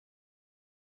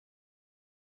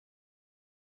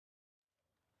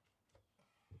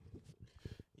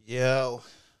Yo,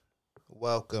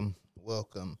 welcome,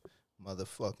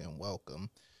 motherfucking welcome.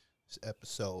 This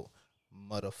episode,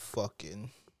 motherfucking.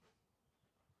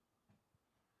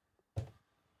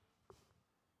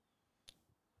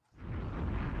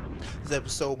 This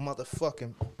episode,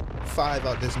 motherfucking 5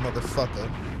 out this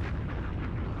motherfucker.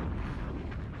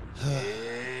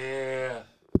 Yeah.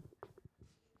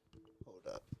 Hold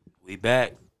up. We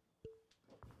back.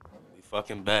 We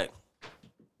fucking back.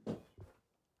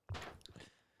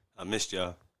 I missed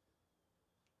y'all.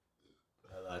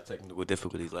 Had a lot of technical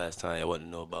difficulties last time I wasn't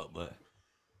know about, but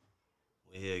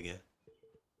we're here again.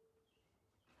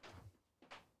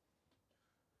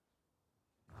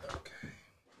 Okay.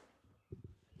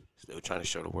 Still trying to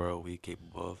show the world we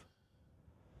capable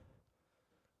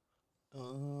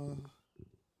of.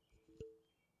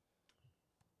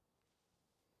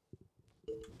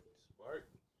 Spark,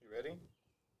 you ready?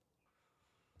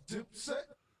 Dipset.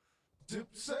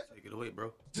 Take it away,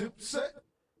 bro. Dipset.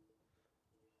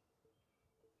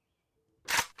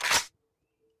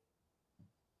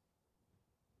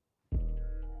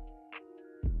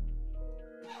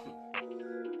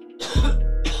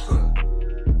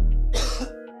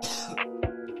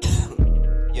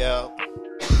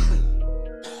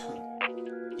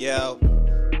 Yo.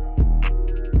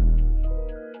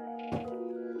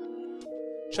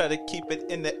 Try to keep it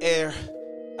in the air.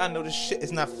 I know this shit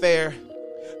is not fair.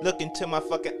 Look into my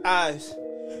fucking eyes.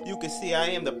 You can see I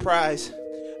am the prize.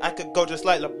 I could go just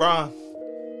like LeBron.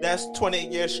 That's 20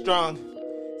 years strong.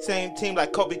 Same team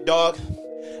like Kobe, dog.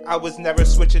 I was never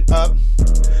switching up.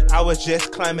 I was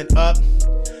just climbing up.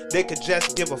 They could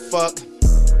just give a fuck.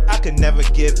 I could never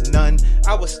give none.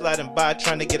 I was sliding by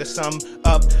trying to get a sum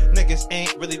up. Niggas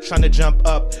ain't really trying to jump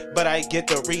up, but I get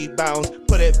the rebounds.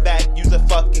 Put it back, use a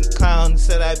fucking clown.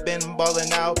 Said I've been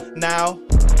balling out now.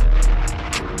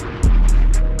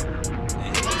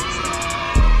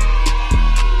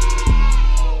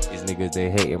 These niggas, they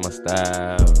hating my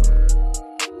style.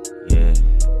 Yeah.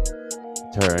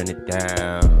 Turn it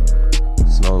down.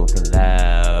 Smoking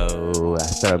loud. I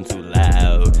said I'm too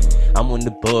loud. I'm on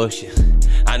the bullshit.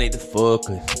 I need to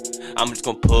focus. I'm just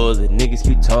gonna pull it. Niggas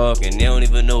keep talking. They don't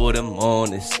even know what I'm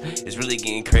on. It's really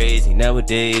getting crazy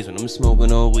nowadays. When I'm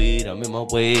smoking on weed, I'm in my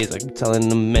ways. I keep telling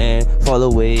them, man, fall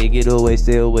away, get away,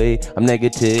 stay away. I'm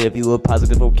negative, you are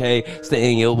positive, okay?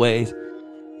 Stay in your ways.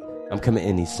 I'm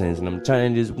committing these sins and I'm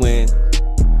trying to just win.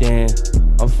 Damn,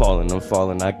 I'm falling,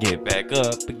 I get back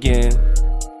up again.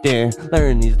 Damn,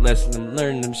 learn these lessons, I'm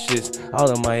learning them shits.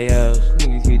 All of my L's,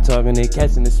 niggas keep talking, they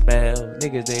catching the spell.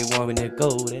 Niggas, they want me to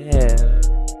go to hell.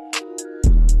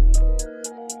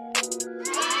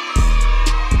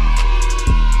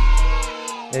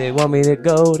 They want me to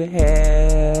go to hell.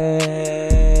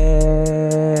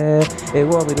 They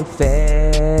want me to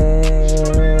fail.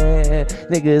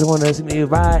 Niggas wanna see me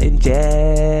riding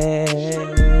jet.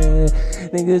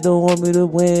 Niggas don't want me to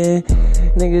win.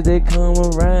 Niggas, they come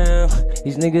around.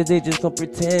 These niggas, they just gon'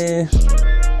 pretend.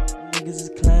 Niggas is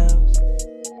clowns.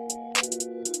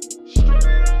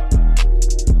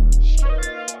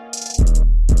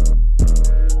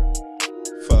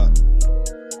 Fuck.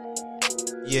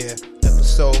 Yeah,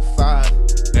 episode 5.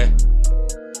 Yeah.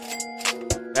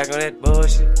 Back on that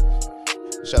bullshit.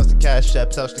 Shouts to Cash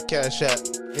App, shouts to Cash App.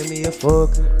 Give me a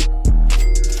fucker.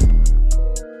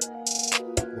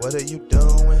 What are you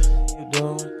doing? You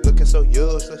doing? Looking so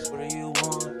useless. What do you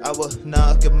want? I will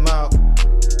knock him out.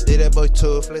 Did that boy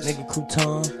toothless? Nigga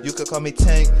crouton. You could call me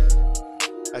Tank.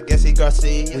 I guess he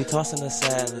Garcia. We tossing a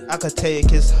salad. I could take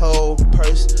his whole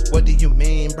purse. What do you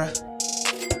mean, bruh?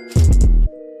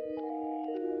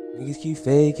 Niggas keep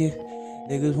faking.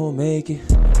 Niggas won't make it.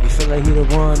 You feel like he the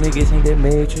one. Niggas ain't that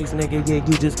Matrix. Nigga, yeah,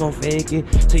 you just gon' fake it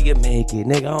till you make it.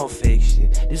 Nigga, I don't fake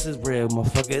shit. This is real,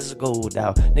 motherfucker. It's gold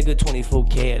out. Nigga,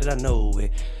 24K, and I know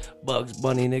it. Bugs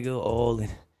Bunny, nigga, all in.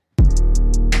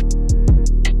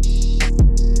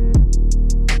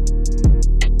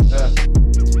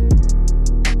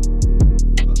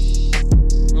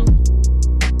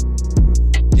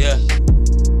 Yeah.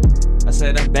 I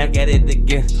said I'm back at it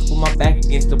again. With my back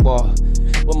against the wall.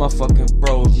 With my fucking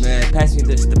bros, man. Pass me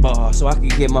this the ball so I can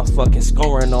get my fucking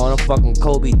scoring on. I'm fucking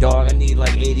Kobe, dog. I need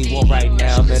like 81 right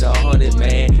now. I'm at 100,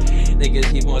 man. Niggas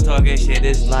keep on talking shit.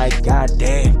 It's like,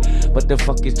 goddamn. What the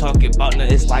fuck is talking about now?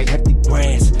 It's like hefty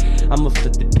grants. I'ma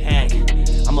flip the pack.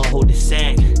 I'ma hold the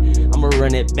sack. I'ma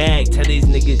run it back. Tell these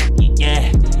niggas,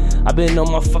 yeah. I've been on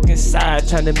my fucking side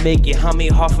trying to make it. How many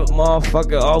Harvard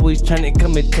motherfucker always trying to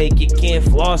come and take it? Can't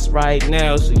floss right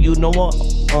now, so you know what?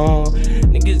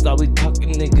 Niggas always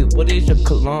talking, nigga. What is your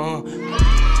cologne?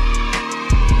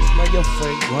 Smell your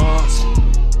fragrance.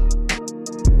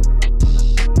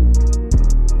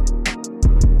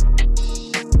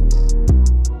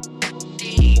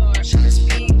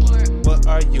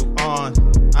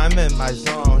 in my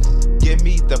zone. Give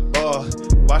me the ball,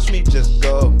 watch me just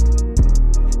go.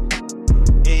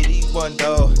 81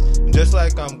 though, just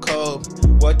like I'm cold.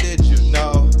 What did you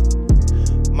know?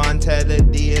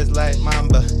 Mentality is like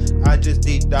Mamba, I just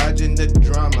be dodging the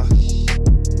drama.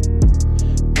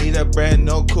 Need a brand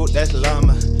no cool, that's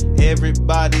llama.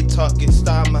 Everybody talking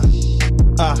stammer.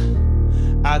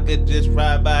 I could just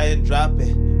ride by and drop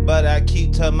it, but I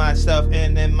keep to myself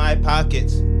and in my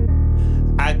pockets.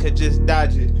 I could just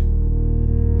dodge it.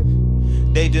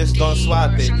 They just gon'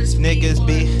 swap it. Niggas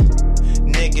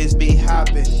be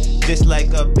hopping, just like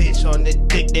a bitch on the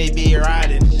dick they be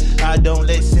riding. I don't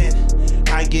listen,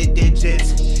 I get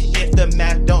digits. If the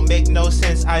math don't make no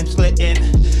sense, I'm splitting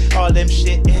all them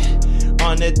shit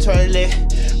on the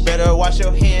toilet. Better wash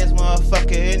your hands,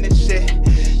 motherfucker, in this shit.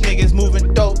 Niggas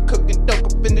moving dope, cooking dope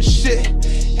up in the shit.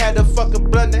 Had a fucking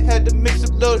blunder, had to mix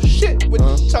up little shit with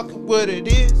talking what it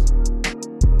is.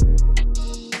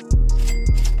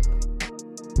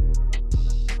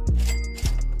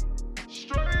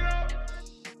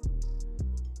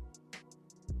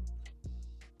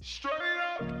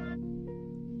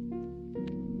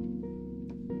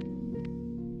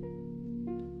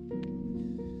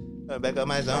 Back up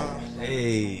my zone.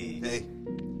 Hey.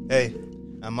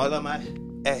 I'm all on my.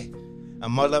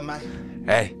 I'm all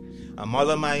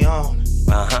on my own.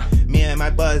 Me and my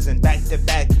buzzing back to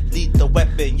back. Lead the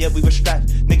weapon, yeah, we were strapped.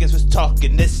 Niggas was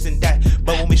talking this and that,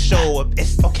 but when we show up,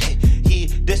 it's okay. He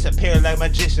disappeared like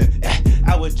magician.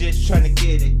 I was just trying to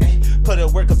get it. Put a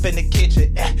work up in the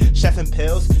kitchen. Chefing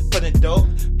pills, putting dope,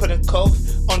 putting coke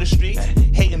on the street.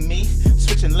 Hating me,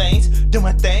 switching lanes, do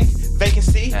my thing.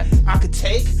 Vacancy, I could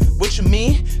take. What you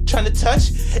mean? Trying to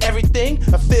touch everything.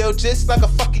 I feel just like a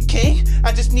fucking king.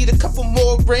 I just need a couple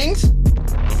more rings.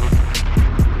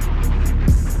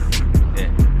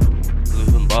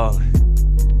 Losing ballin'.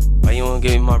 Why you won't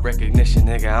give me my recognition,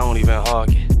 nigga? I don't even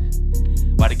hog it.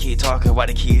 Why they keep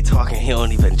talking? He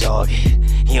don't even jog it.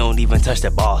 He don't even touch the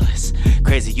ballers.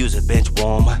 Crazy use a bench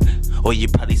warmer, or you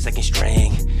probably second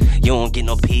string. You don't get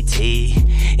no PT,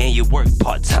 and you work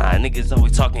part-time. Niggas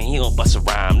always talking, he don't bust a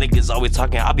rhyme. Niggas always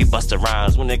talking, I be busting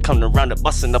rhymes. When they come around to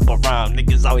busting up a rhyme,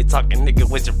 niggas always talking, nigga,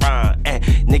 what's your rhyme?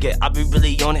 Nigga, I be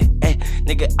really on it.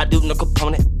 Nigga, I do no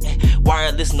component.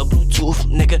 Wireless, no Bluetooth.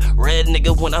 Nigga, red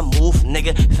nigga when I move.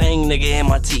 Nigga, fang nigga in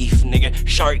my teeth. Nigga,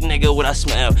 shark nigga when I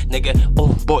smell. Nigga,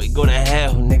 oh boy, go to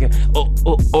hell. Nigga,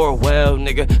 oh, or well,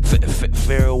 nigga,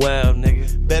 farewell, nigga.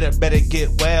 Better get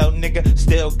well, nigga.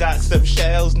 Still got some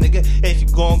shells, nigga. If you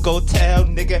gon' go tell,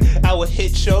 nigga, I would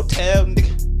hit your tail,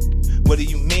 nigga. What do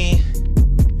you mean?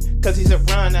 Cause he's a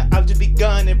runner, I'll just be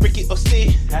gunning Ricky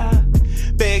O.C.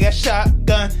 Big ass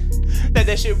shotgun, let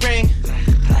that shit ring.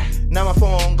 Now my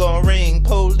phone gon' ring,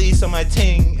 police on my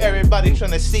team. Everybody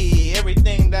tryna see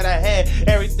everything that I had,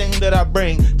 everything that I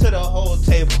bring to the whole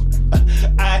table.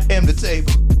 I am the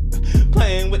table,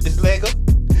 playing with this Lego,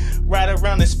 ride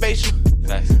around in spatial.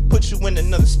 Put you in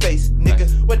another space, nigga.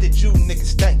 What did you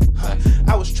niggas think?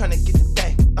 I was trying to get the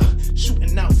thing,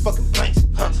 shooting out fucking blanks,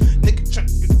 nigga trying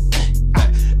to get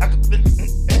I could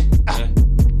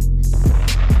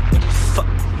fuck,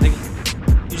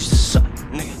 nigga. You suck,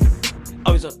 nigga.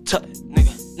 Always on top,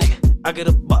 nigga. I get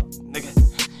a buck, nigga.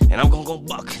 And I'm gon' go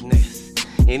buck, niggas.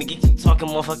 And nigga keep talking,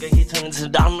 motherfucker. He turn into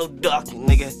Donald Duck,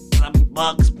 nigga. I be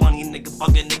Bugs Bunny, nigga,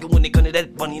 buggin', nigga, when they come to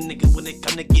that bunny, nigga, when they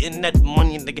come to getting that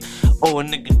money, nigga. Oh, a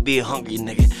nigga be hungry,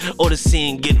 nigga. Oh, the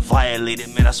scene get violated,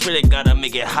 man. I swear they gotta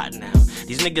make it hot now.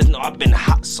 These niggas know I've been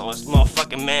hot sauce,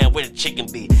 motherfucking man, where the chicken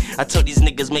be? I told these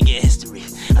niggas make it history.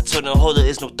 I told them, hold it,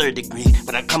 it's no third degree.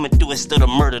 But I coming through and still the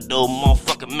murder, though,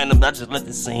 motherfucking man. I just let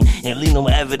the scene and leave no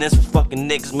evidence for fucking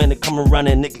niggas, man, to come around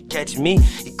and nigga catch me.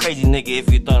 You crazy nigga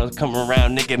if you thought I was coming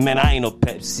around, nigga, man. I ain't no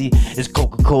Pepsi, it's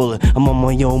Coca-Cola. I'm on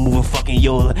my own moving fucking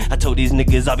Yola. I told these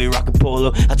niggas I be rockin'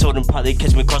 polo. I told them probably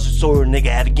catch me across the sword, nigga,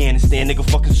 at Afghanistan, nigga,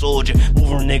 fucking soldier.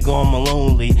 Moving nigga on my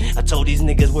lonely. I told these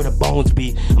niggas where the bones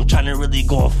be. I'm trying to really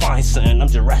go and find something. I'm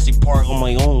Jurassic Park on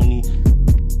my own.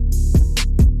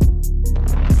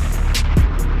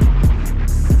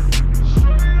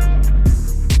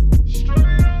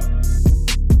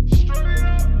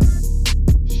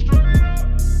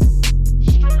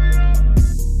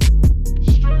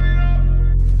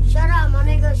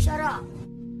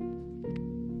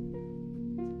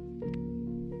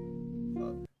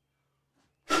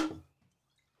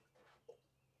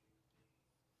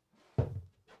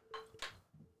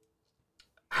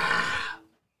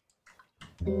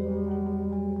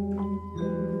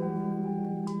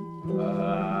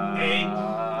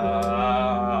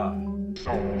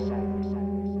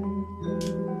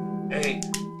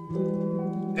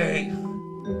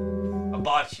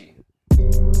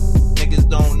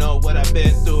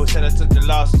 said I took the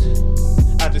losses.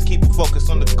 I just keep it focused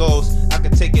on the goals. I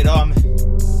could take it on me.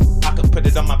 I could put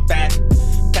it on my back,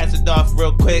 pass it off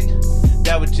real quick.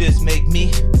 That would just make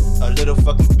me a little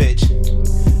fucking bitch.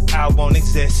 I won't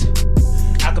exist.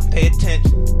 I could pay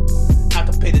attention. I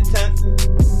could pay the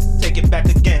 10th. Take it back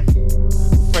again.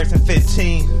 First and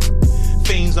 15.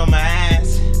 Fiends on my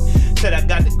ass. Said I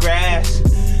got the grass.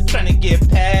 Trying to get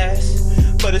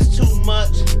past, but it's too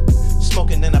much.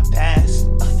 Smoking in a pass.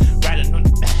 Riding on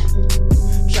the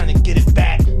back. Trying to get it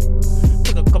back.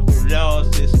 Took a couple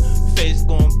losses. Face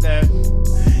going back.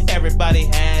 Everybody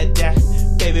had that.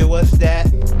 Baby, what's that?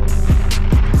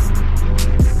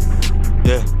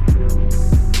 Yeah.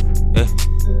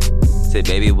 Say,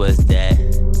 baby, what's that?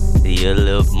 You a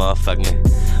little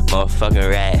motherfucking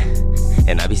rat.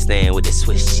 And I be staying with the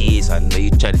Swiss cheese, so I know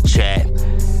you try to trap.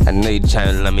 I know you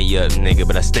trying to lump me up, nigga,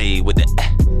 but I stayed with the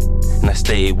and I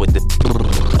stayed with the.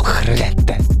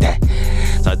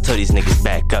 So I told these niggas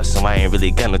back up, so I ain't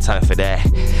really got no time for that.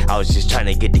 I was just trying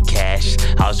to get the cash.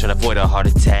 I was trying to avoid a heart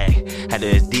attack. Had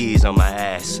the D's on my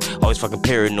ass. Always fucking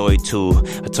paranoid too.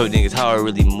 I told niggas how I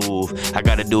really move. I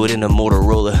gotta do it in a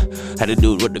Motorola. Had to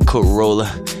do it with the Corolla.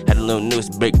 Had a little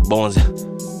newest big bones.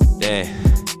 Damn,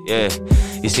 yeah.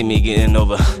 You see me getting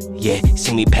over, yeah,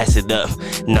 see me pass it up.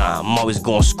 Nah, I'm always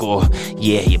gonna score.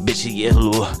 Yeah, your bitch, she get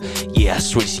lure. Yeah, I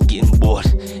swear she getting bored.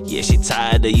 Yeah, she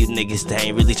tired of you niggas that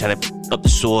ain't really trying to up the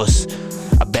source.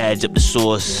 I badge up the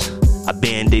source. I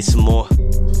band-aid some more.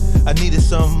 I needed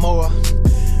some more.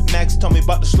 Max told me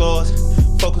about the slows.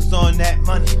 Focused on that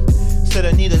money. Said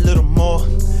I need a little more.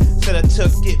 Said I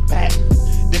took it back.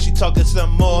 Then she talking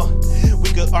some more.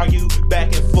 We could argue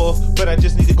back and forth, but I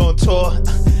just need to go on tour.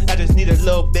 I just need a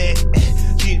little bit.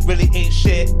 She really ain't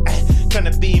shit.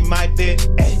 Tryna be my bitch.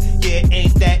 Yeah,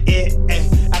 ain't that it?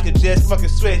 I could just fucking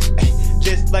switch.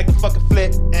 Just like a fucking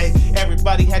flip.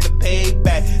 Everybody had to pay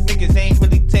back. Niggas ain't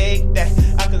really take that.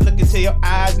 I can look into your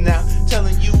eyes now,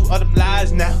 telling you all them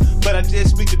lies now. But I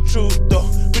just speak the truth though.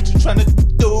 What you tryna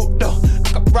do though?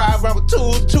 I could ride around with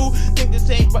tools too. Niggas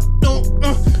ain't right.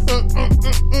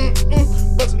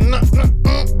 Bustin' up.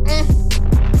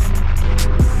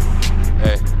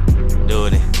 Hey,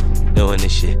 doing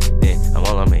this shit. Yeah, I'm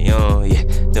all on my own. Yeah,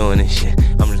 doing this shit.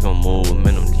 I'm just gonna move,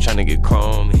 man. I'm just trying to get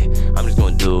chrome. Yeah, I'm just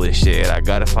gonna do this shit. I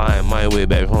gotta find my way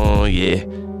back home. Yeah,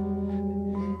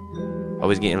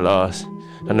 always getting lost.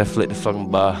 Trying to flip the fucking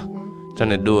bar. Trying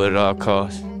to do it at all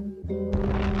costs.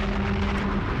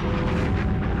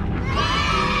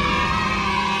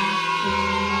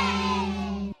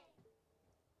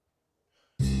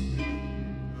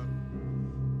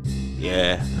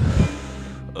 Yeah.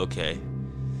 Okay.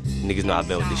 Niggas know I've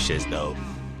been with this shit though.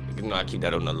 Niggas know I keep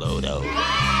that on the low though.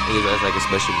 Niggas, that's like a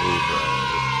special move, bro.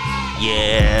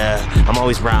 Yeah, I'm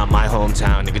always round my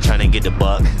hometown, nigga, trying to get the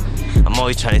buck. I'm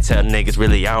always trying to tell niggas,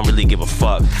 really, I don't really give a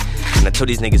fuck. And I told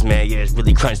these niggas, man, yeah, it's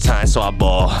really crunch time, so I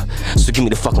ball. So give me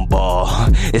the fucking ball.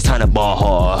 It's time to ball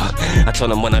hard. I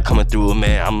told them when I'm coming through,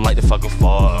 man, I'm like the fucking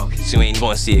fog. So you ain't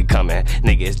gonna see it coming.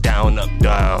 Nigga, it's down, up,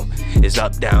 down. It's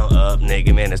up, down, up,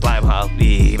 nigga, man. It's life how I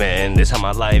be, man. This how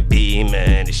my life be,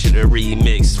 man. This shit a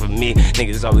remix for me.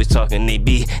 Niggas always talking they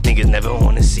be. Niggas never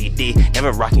on a CD.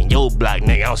 Never rocking your block,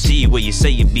 nigga. I don't see you where you say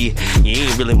you be. You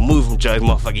ain't really move from drugs,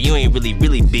 motherfucker. You ain't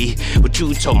really be. But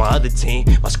you told my other team,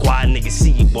 my squad niggas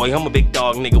see you, boy. I'm a big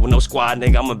dog, nigga, with no squad,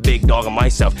 nigga. I'm a big dog of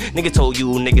myself. Nigga told you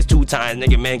niggas 2 times,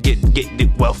 nigga, man, get the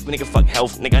wealth. Nigga, fuck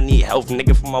health, nigga, I need health,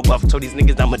 nigga, for my wealth. Told these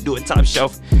niggas I'ma do it top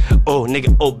shelf. Oh,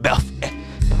 nigga, oh, Belf.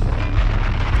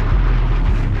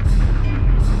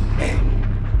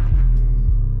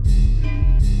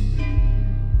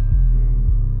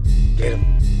 Get him.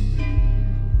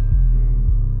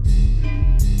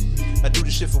 I do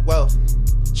this shit for wealth,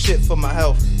 shit for my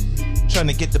health.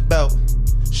 Tryna get the belt,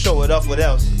 show it off, what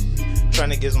else?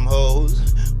 Tryna get some hoes,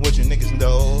 what you niggas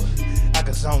know. I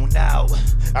can zone out,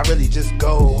 I really just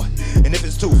go. And if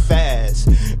it's too fast,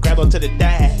 grab onto the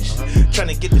dash.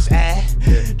 Tryna get this ass,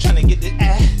 tryna get this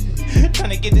ass.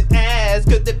 Tryna get this ass,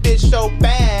 cause the bitch so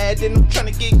bad. And I'm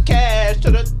tryna get cash,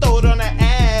 tryna throw it on her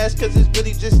ass. Cause it's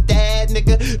really just that,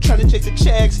 nigga. Tryna chase the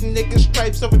checks, nigga.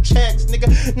 Stripes over checks,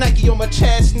 nigga. Nike on my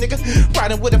chest, nigga.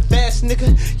 Riding with a fast,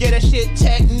 nigga. Yeah, that shit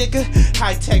tech, nigga.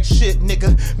 High tech shit,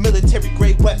 nigga. Military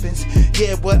grade weapons.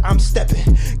 Yeah, but I'm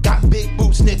stepping. Got big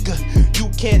boots, nigga. You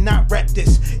cannot rap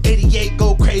this. 88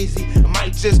 go crazy. I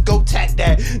might just go tack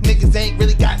that. Niggas ain't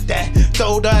really got that.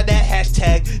 Throw that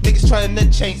hashtag. Niggas trying to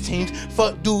change teams.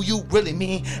 Fuck do you really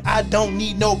mean? I don't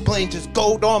need no blame. Just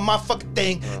gold on my fucking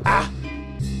thing.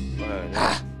 Straight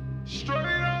up. Straight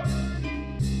up.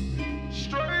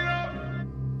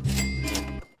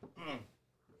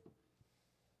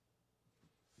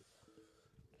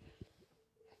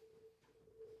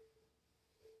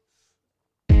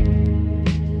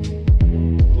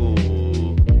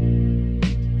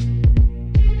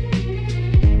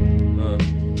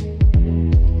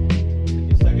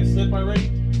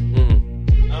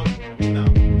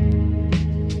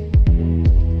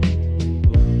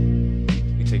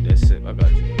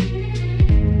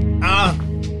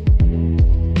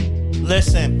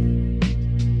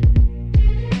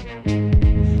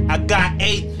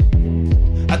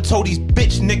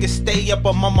 niggas stay up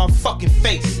on my fucking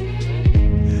face.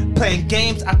 Playing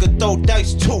games, I could throw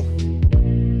dice too.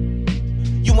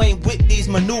 You ain't with these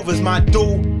maneuvers, my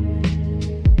dude.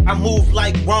 I move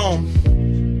like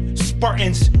Rome.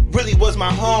 Spartans really was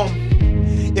my home.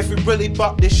 If we really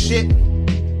bought this shit,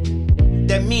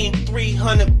 that mean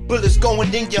 300 bullets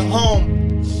going in your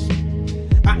home.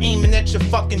 I aiming at your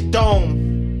fucking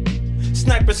dome.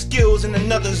 Sniper skills in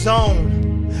another zone.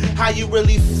 How you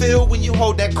really feel when you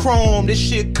hold that chrome? This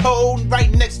shit cold right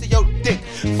next to your dick.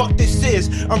 Fuck this is,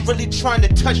 I'm really trying to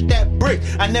touch that brick.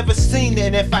 I never seen it,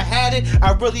 and if I had it,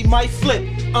 I really might flip.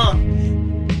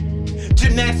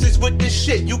 Gymnastics with this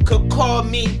shit, you could call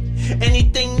me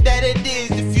anything that it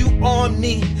is if you on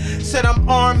me. Said I'm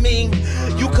arming,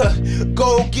 you could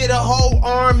go get a whole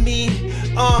army.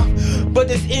 But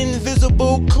this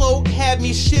invisible cloak had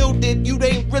me shielded. You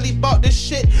ain't really bought this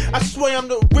shit. I swear I'm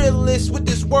the realest with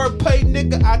this wordplay,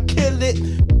 nigga. I kill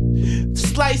it.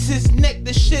 Slice his neck,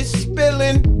 the shit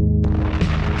spilling.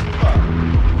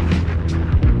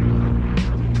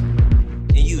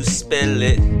 And you spill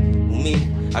it. Me,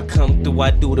 I come through,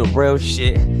 I do the real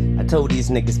shit. I told these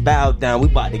niggas bow down, we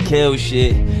bout to kill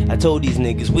shit. I told these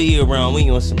niggas we around, we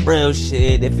on some real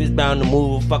shit. If it's bound to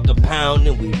move, fuck a pound,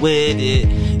 then we with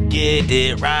it. Get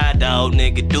it, ride out,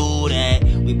 nigga, do that.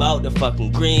 We bout the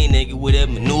fucking green, nigga, where the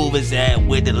maneuvers at.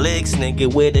 Where the licks,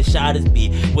 nigga, where the shotters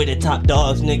be. Where the top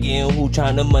dogs, nigga, and who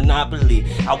tryna monopoly.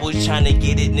 I was tryna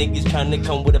get it, niggas tryna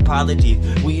come with apologies.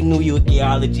 We knew your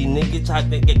theology, niggas tried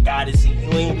to get gotta see.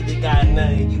 You ain't really got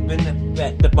nothing, you been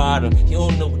at the bottom. You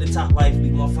don't know what the top life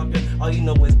be, motherfucker. All you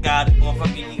know is got it,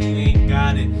 motherfucker, you ain't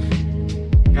got it.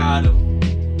 Got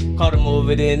him. Caught him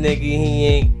over there, nigga, he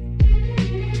ain't.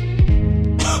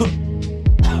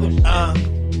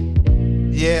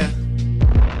 Yeah.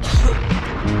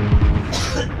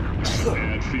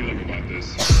 Bad feeling about this.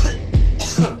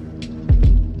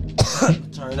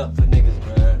 Turn up for niggas,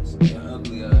 man. Some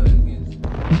ugly niggas.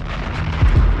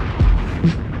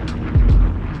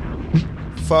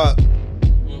 Fuck.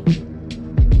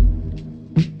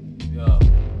 Yeah.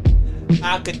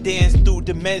 I could dance through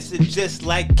dimensions just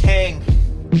like Kang.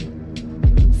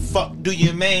 Fuck do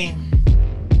you mean?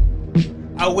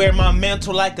 I wear my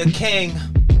mantle like a king.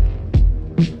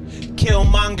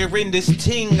 Killmonger in this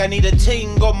ting. I need a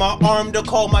ting on my arm to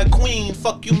call my queen.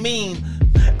 Fuck you mean?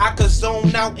 I could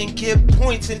zone out and give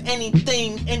points in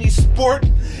anything, any sport.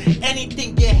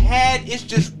 Anything you had is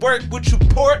just work with you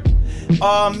port.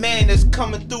 Oh man, it's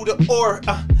coming through the ore.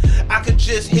 I could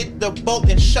just hit the boat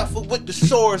and shuffle with the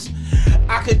swords.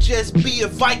 I could just be a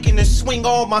Viking and swing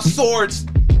all my swords.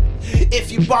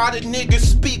 If you bought it, nigga,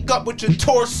 speak up with your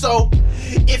torso.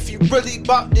 If you really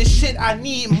bought this shit, I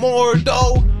need more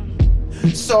though.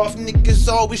 Soft niggas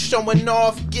always showing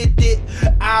off, get it?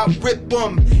 I rip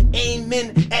them,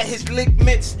 aiming at his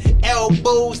ligaments,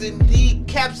 elbows and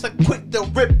kneecaps. I quick to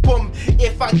rip them.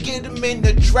 If I get him in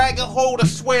the dragon hold, I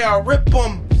swear I rip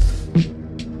them.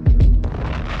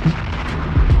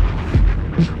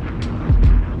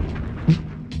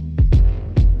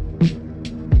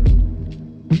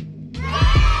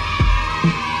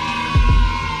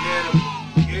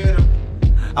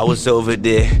 I was over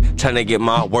there trying to get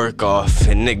my work off,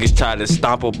 and niggas try to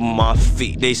stomp up on my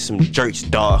feet. They some jerks,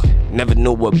 dog. Never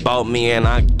knew about me, and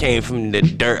I came from the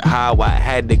dirt. How I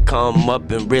had to come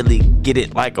up and really get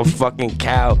it like a fucking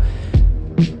cow.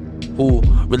 Who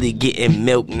really getting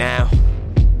milk now?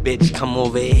 Bitch, come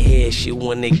over here. She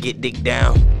wanna get dick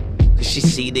down. She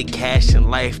see the cash in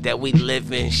life that we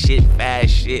live in. Shit, fast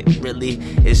shit, really,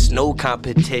 it's no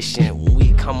competition. When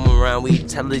we come around, we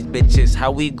tell these bitches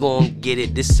how we gon' get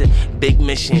it. This a big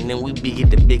mission, and we be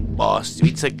the big boss.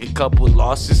 We took a couple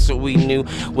losses, so we knew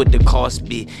what the cost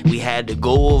be. We had to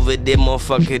go over there,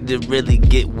 motherfucker, to really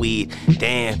get weed.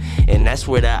 Damn, and that's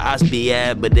where the Oz be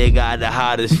at, but they got the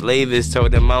hottest flavors.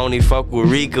 Told them I only fuck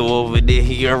with Rico over there.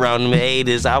 He around them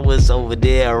haters. I was over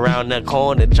there around the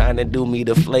corner trying to do me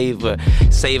the flavor.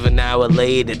 Save an hour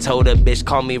later, told her bitch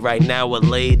call me right now or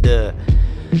later.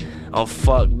 I'm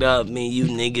fucked up, man, you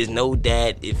niggas know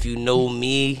that. If you know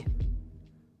me,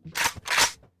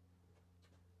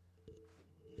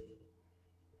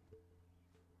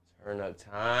 turn up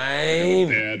time.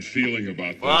 Bad feeling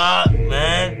about this. Fuck,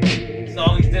 man, it's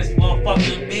always this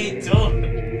motherfucking beat too.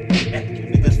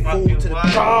 Niggas fool to the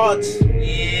gods.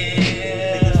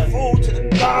 Yeah, Niggas fool to the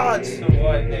gods. So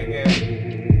what, nigga?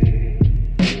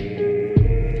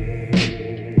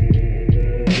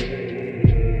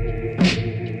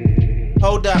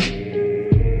 Hold up.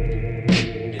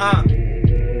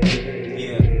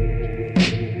 Yeah.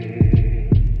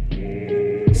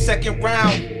 Second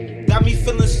round. Got me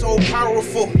feeling so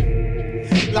powerful.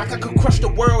 like I could crush the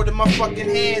world in my fucking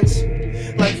hands.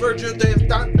 Like Virgil,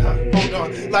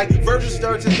 like Virgil's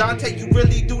words and Dante, you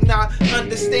really do not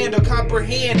understand or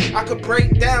comprehend. I could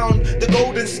break down the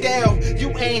golden scale. You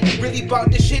ain't really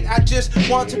about this shit, I just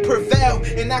want to prevail.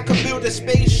 And I could build a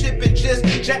spaceship and just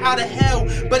jet out of hell.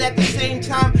 But at the same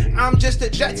time, I'm just a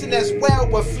Jetson as well,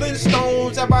 with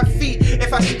Flintstones at my feet.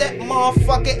 If I step,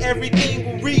 motherfucker, everything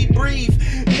will rebreathe.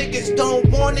 Niggas don't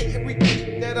want it,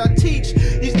 everything that I teach.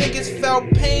 These niggas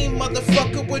felt pain,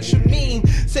 motherfucker, what you mean?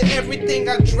 Said everything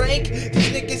I drank,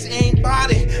 these niggas ain't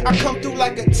about it. I come through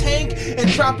like a tank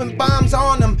and dropping bombs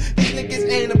on them. These niggas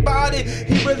ain't about it,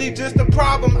 he really just a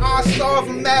problem. I solve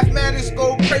him, mathematics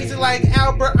go crazy like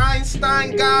Albert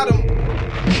Einstein got him.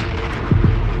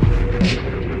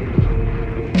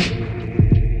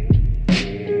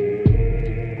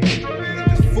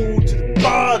 Fool to the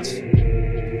gods.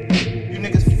 You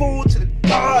niggas fool to the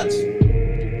gods.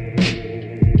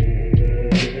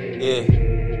 Yeah.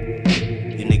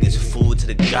 You niggas fool to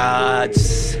the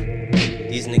gods.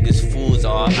 These niggas fools,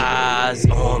 all eyes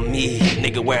on me.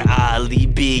 Nigga, where Ali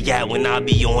be at when I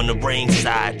be on the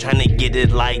ringside, tryna get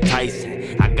it like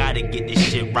Tyson. I gotta get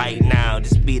this shit right now.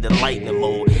 This be the lightning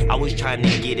mode. I was trying to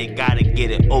get it, gotta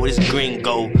get it. Oh, this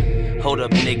gringo. Hold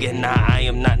up, nigga, nah, I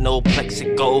am not no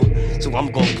Plexico. So I'm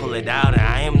gonna pull it out and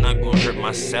I am not gonna hurt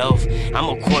myself. I'm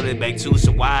a quarterback too,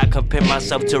 so why I compare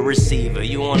myself to a receiver?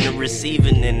 You on the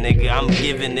receiving end, nigga, I'm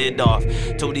giving it off.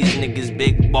 Told these niggas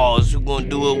big balls, who gon'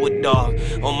 do it with dog?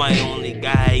 Oh, my only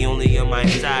guy, only on my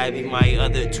side, be my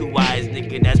other two eyes,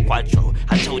 nigga, that's Quattro.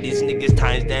 I told these niggas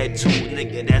times that too,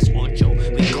 nigga, that's Ocho.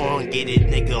 We gon' get it,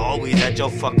 nigga, always at your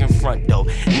fucking front door.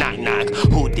 Knock, knock,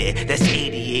 who there? That's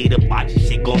 88, a box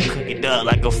shit gon' cook it up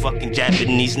like a fucking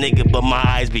Japanese nigga, but my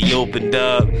eyes be opened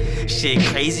up. Shit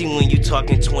crazy when you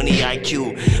talking 20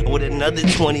 IQ. With another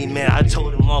 20, man, I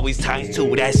told him always times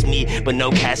two, that's me, but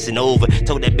no passing over.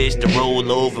 Told that bitch to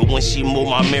roll over when she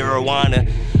moved my marijuana.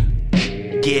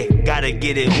 Yeah, gotta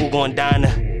get it, who gon' dine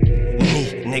her? Me,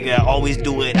 nigga, I always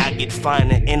do it, I get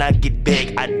finer and I get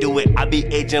big, I do it, I be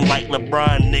aging like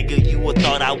LeBron, nigga, you would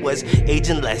thought I was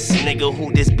aging less, nigga,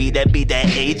 who this be that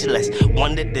ageless,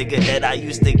 wonder nigga that I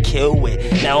used to kill with,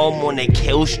 now I'm on the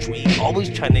kill street, always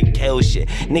trying to kill shit,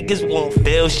 niggas won't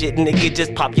fail shit, nigga,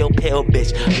 just pop your pill,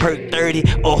 bitch, perk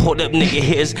 30, oh hold up, nigga,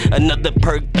 here's another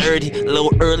perk 30,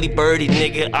 little early birdie,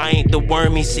 nigga, I ain't the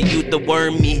wormy, see you the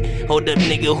wormy, hold up,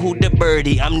 nigga, who the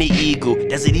birdie, I'm the eagle,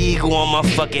 there's an eagle on my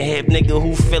fucking head, nigga,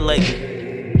 who feel like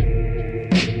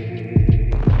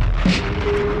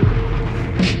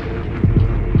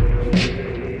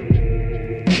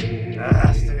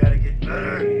still gotta get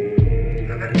better.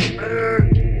 I gotta get better.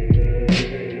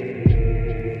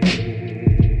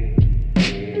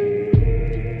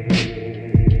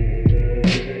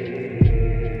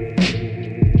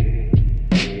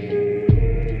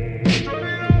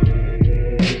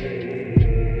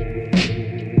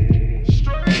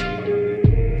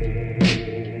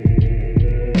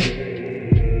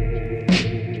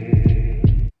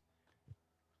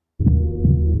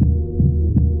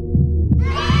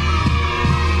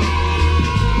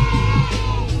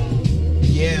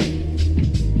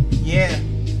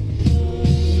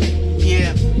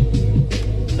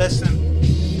 Listen,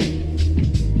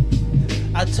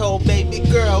 I told baby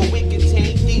girl we can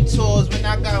take detours when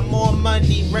I got more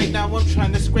money. Right now I'm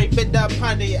trying to scrape it up,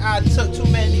 honey. I took too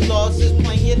many losses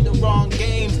playing the wrong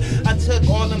games. I took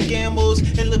all them gambles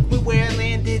and look me where I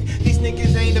landed. These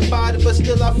niggas ain't about it, but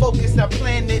still I focus, I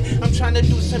planned it. I'm trying to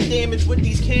do some damage with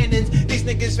these cannons. These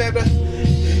niggas better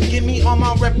give me all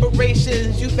my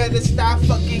reparations. You better stop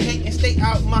fucking hating, stay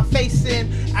out my face,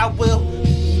 and I will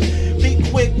be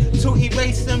quick to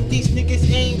erase them. These niggas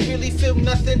ain't really feel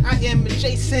nothing. I am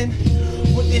adjacent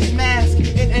with this mask,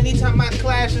 and anytime I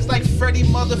clash, it's like Freddy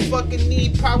motherfucking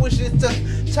need powers just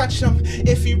to touch him.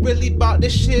 If you really bout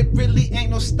this shit, really ain't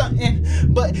no stunting.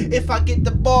 But if I get the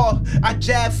ball, I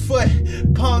jab foot,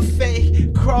 pump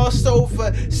fake,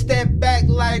 crossover, step back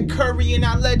like Curry, and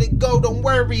I let it go. Don't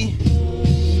worry.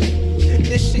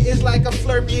 This shit is like a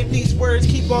flurry. If these words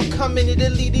keep on coming,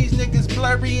 it'll leave these niggas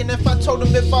blurry. And if I told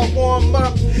them if I warm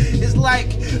up, it's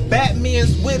like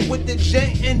Batman's whip with the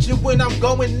jet engine when I'm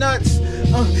going nuts.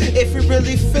 If you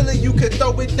really feel it, you could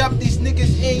throw it up. These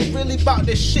niggas ain't really about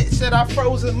this shit, said I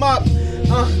froze them up.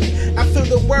 I feel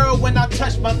the world when I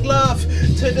touch my glove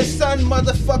to the sun,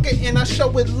 motherfucker, and I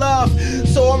show it love.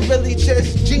 So I'm really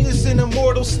just genius in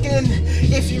immortal skin.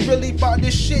 If you really about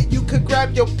this shit, you could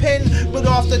grab your pen, but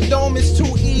off the dome it's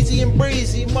too easy and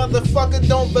breezy. Motherfucker,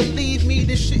 don't believe me,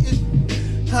 this shit is,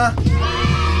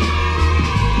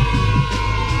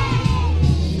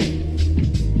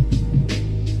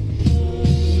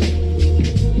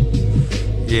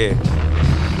 Yeah.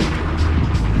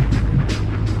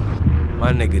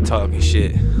 My nigga talking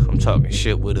shit. I'm talking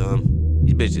shit with him.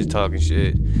 These bitches talking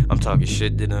shit. I'm talking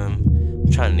shit to them.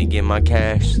 I'm trying to get my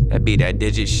cash. That be that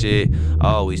digit shit. I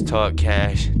always talk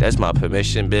cash. That's my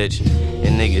permission, bitch.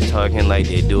 And niggas talking like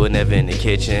they do it never in the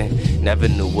kitchen. Never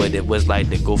knew what it was like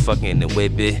to go fucking and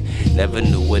whip it. Never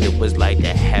knew what it was like to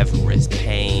have wrist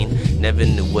pain. Never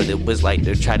knew what it was like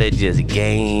to try to just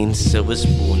gain. Silver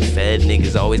spoon fed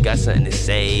niggas always got something to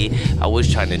say. I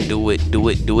was trying to do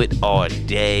it all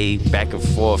day. Back and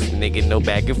forth, nigga, no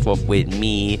back and forth with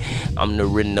me. I'm the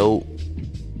Renault.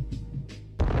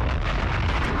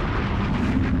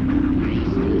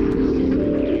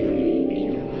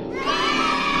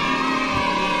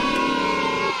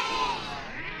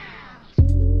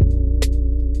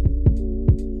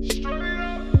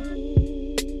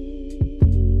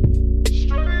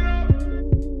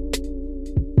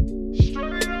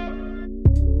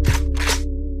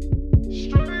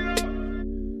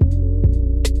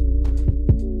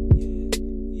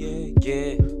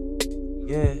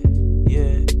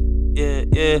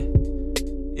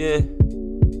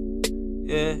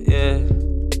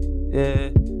 Yeah.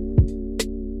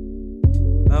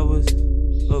 I was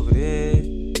over there,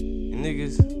 and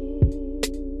niggas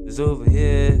is over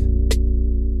here.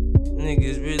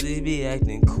 Niggas really be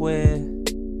acting queer.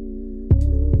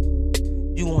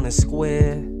 You want a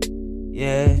square,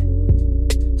 yeah.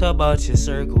 Talk about your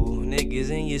circle, niggas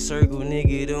in your circle,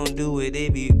 nigga don't do it, they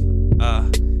be, nah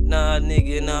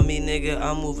nigga, not me nigga,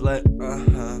 I move like,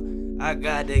 I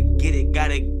gotta get it,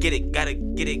 gotta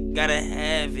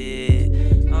have it.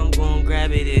 I'm gon'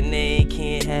 grab it and they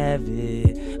can't have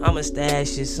it. I'ma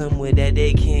stash it somewhere that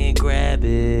they can't grab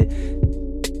it.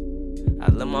 I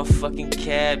love my fucking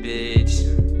cabbage.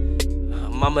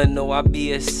 Mama know I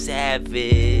be a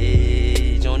savage.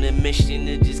 On a mission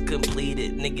to just complete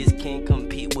it. Niggas can't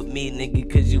compete with me, nigga,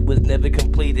 cause you was never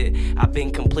completed. I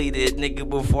been completed, nigga,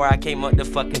 before I came out the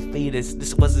fucking fetus.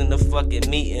 This wasn't a fucking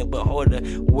meeting, but hold up,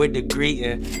 we're the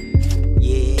greeting.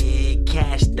 Yeah,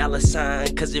 cash, dollar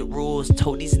sign, cause it rules.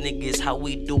 Told these niggas how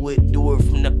we do it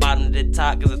from the bottom to the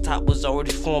top. Cause the top was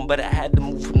already formed, but I had to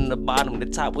move from the bottom. The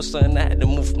top was something I had to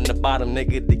move from the bottom,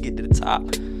 nigga, to get to the top.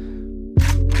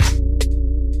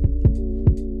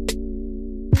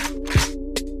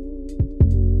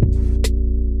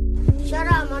 Shut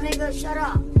up, my nigga, shut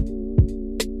up.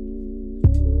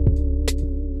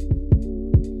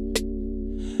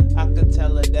 I could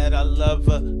tell her that I love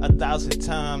her 1,000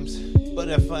 times, but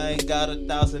if I ain't got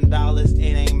 $1,000, it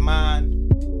ain't mine.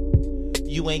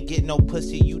 You ain't get no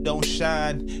pussy, you don't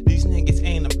shine. These niggas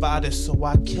ain't about it, so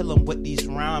I kill them with these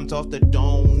rhymes off the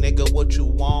dome. Nigga, what you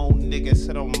want, nigga?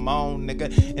 Sit on moan,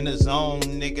 nigga, in the zone,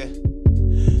 nigga.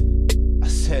 I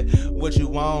said, what you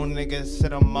want, nigga?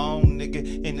 Sit on moan,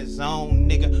 nigga, in the zone,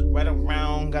 nigga. Right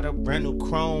around, got a brand new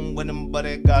chrome with them, but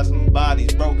it got some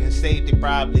bodies broken, safety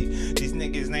probably. These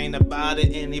niggas ain't about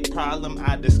it, any problem,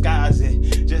 I disguise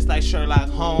it. Just like Sherlock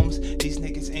Holmes, these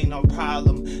niggas ain't no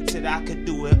problem. Said I could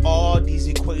do it all, these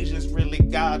equations really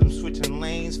got them. Switching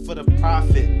lanes for the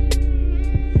profit.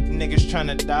 Niggas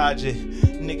tryna dodge it.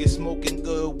 Niggas smoking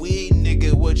good weed,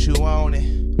 nigga, what you on it?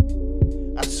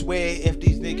 I swear if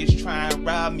these niggas try and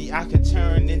rob me, I could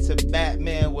turn into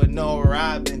Batman with no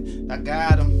Robin. I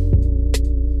got him.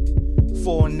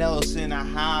 Full Nelson, I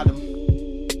hide him.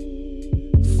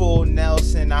 Full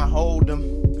Nelson, I hold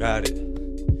him. Got it.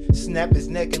 Snap his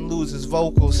neck and lose his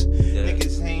vocals. Yeah.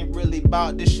 Niggas ain't really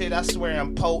about this shit, I swear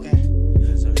I'm potent.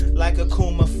 Yes, like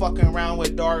Akuma fucking around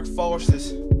with dark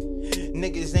forces.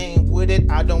 Niggas ain't with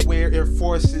it, I don't wear Air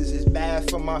Forces. It's bad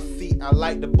for my feet, I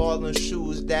like the ball and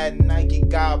shoes. That Nike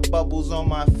got bubbles on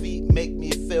my feet, make me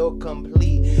feel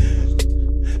complete.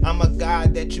 I'm a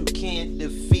god that you can't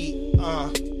defeat.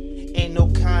 Ain't no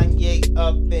Kanye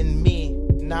up in me.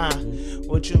 Nah,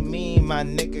 what you mean, my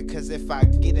nigga? Cause if I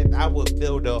get it, I would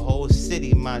build a whole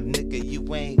city, my nigga.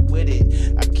 You ain't with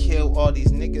it. I kill all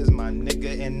these niggas, my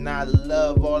nigga. And I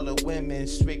love all the women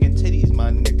swinging titties, my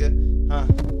nigga.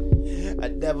 A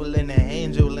devil and an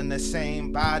angel in the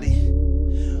same body.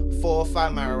 4 or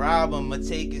 5 might rob him or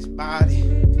take his body.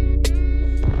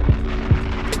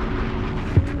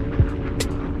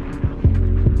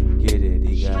 Get it,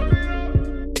 he got it.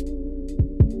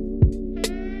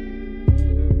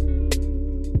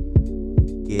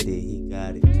 Get it, he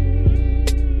got it.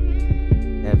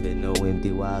 Never no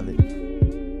empty wallet.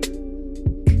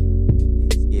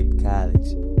 Skip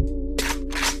college.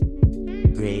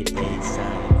 Grade 8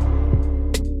 science.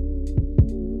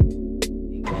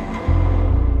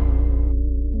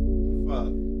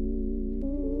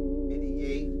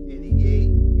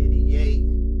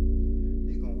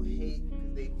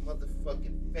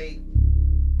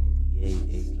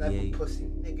 Slap Yeah. a pussy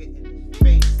nigga in the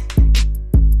face.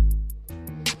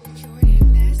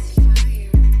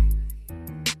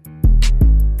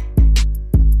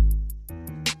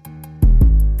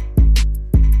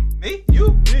 Me?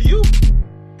 You? How you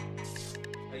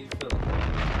feeling?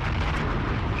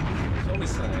 Show me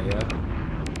something, yeah.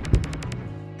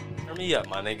 Turn me up,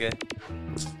 my nigga.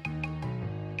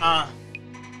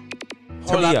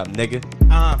 Turn me up, nigga.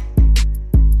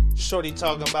 Shorty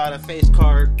talking about a face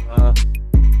card.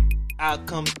 I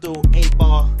come through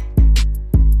 8-ball.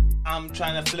 I'm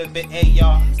trying to flip it, hey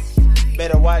y'all.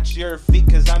 Better watch your feet,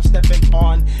 cause I'm stepping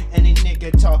on any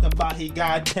nigga talking about he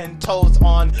got 10 toes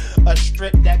on a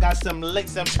strip that got some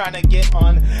licks I'm trying to get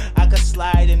on. I could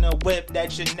slide in a whip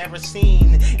that you never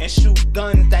seen and shoot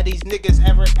guns that these niggas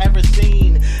ever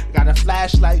seen. Got a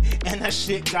flashlight and that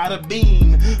shit got a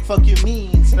beam. Fuck you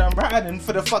mean? Said I'm riding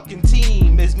for the fucking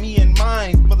team. It's me and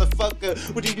mine,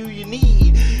 motherfucker. What do you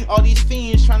need? All these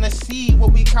fiends trying to see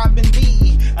what we coppin'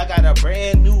 be. I got a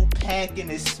brand new pack and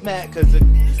it's smack, cause the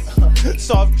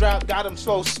soft drop got him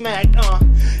so smacked,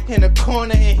 in the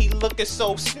corner and he looking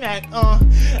so smacked,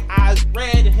 eyes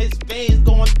red and his veins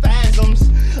going spasms.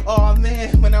 Oh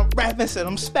man, when I'm rapping, said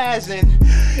I'm spazzing.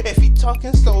 If he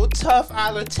talking so tough,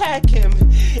 I'll attack him.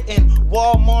 In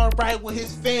Walmart, right with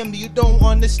his family, you don't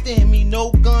understand me.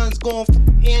 No guns going for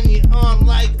any,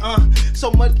 like,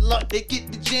 so much luck they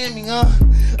get the jamming,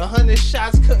 100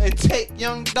 shots couldn't take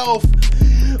Young Dolph,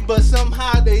 but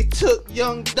somehow they took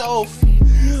Young Dolph.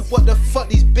 What the fuck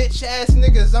these bitch ass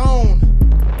niggas on?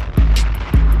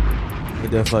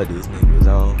 What the fuck these niggas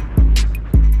on?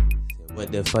 Said,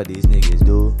 what the fuck these niggas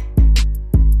do?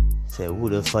 Said, who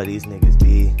the fuck these niggas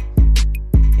be?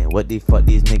 And what the fuck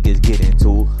these niggas get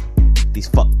into? These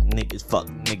fuck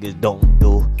niggas don't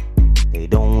do. They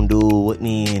don't do what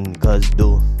me and Cuz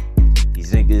do.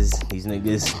 These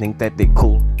niggas think that they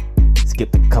cool.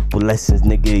 Skip a couple lessons,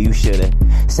 nigga, you shoulda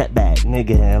sat back,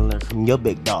 nigga, and learn from your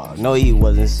big dog. No, he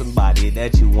wasn't somebody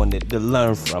that you wanted to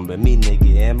learn from, but me,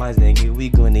 nigga, and my nigga, we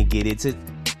gonna get it to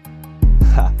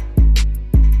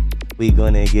we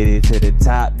gonna get it to the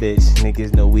top, bitch.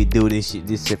 Niggas know we do this shit.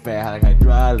 This shit fat like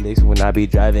hydraulics. When I be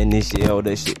driving this shit, all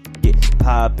the shit get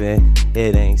poppin'.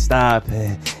 It ain't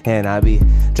stopping. And I be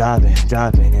dropping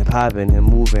and popping and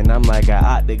moving. I'm like an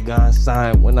octagon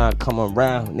sign when I come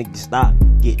around. Nigga, stop,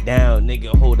 get down.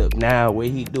 Nigga, hold up now. What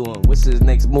he doing? What's his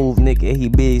next move, nigga? He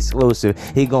be explosive.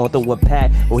 He gon' throw a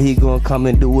pack or he gon' come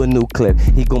and do a new clip.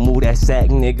 He gon' move that sack,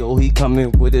 nigga, or he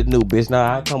coming with a new bitch.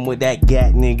 Now I come with that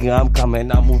gat, nigga. I'm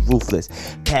coming, I move ruthless.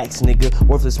 Packs, nigga,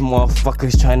 worthless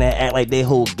motherfuckers trying to act like they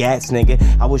hold gats, nigga.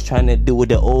 I was trying to do it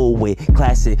the old way,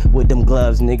 classic with them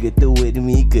gloves, nigga. Do it to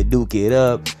me, could duke it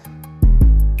up,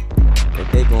 but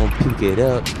they gon' puke it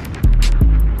up.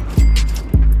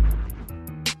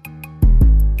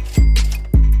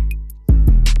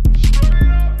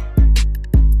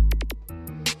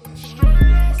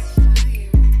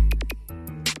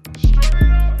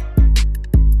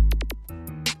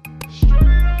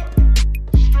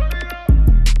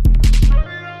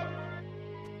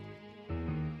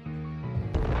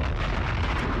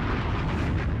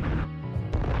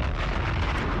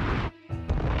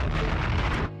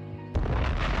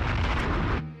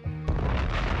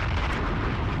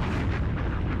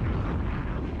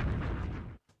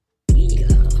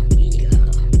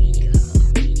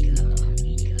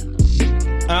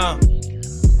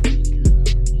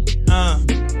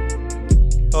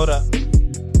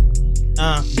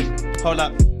 Hold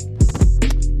up.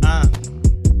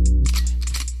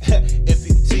 If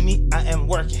you see me, I am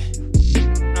working.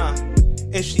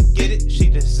 If she get it, she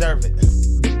deserve it.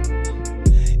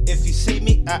 If you see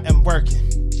me, I am working.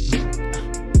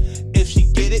 If she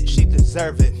get it, she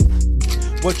deserve it.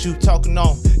 What you talking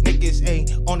on? Niggas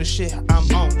ain't on the shit I'm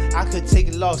on. I could take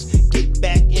a loss, get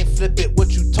back and flip it.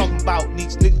 What you talking about?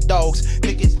 These nigga dogs.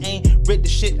 Niggas ain't read the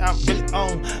shit I'm really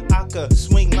on. I could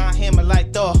swing my hammer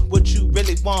like Thor. What you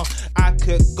really want? I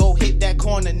could go hit that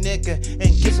corner, nigga,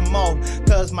 and get some more.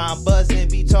 Cause my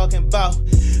buzzin' be talking about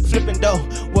flipping dough.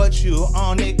 What you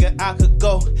on, nigga? I could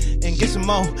go and get some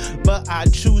more. But I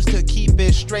choose to keep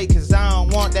it straight, cause I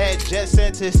don't want that jet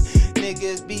sentence.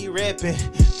 Niggas be ripping,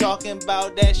 talking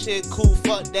about that shit cool,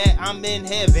 fuck that, I'm in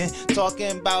heaven.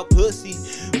 Talking about pussy,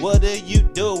 what are you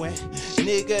doing?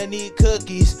 Nigga need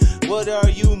cookies, what are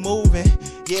you moving?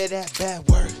 Yeah, that bad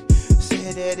work,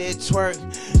 said that it twerk.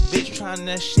 Bitch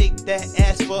tryna shake that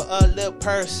ass for a little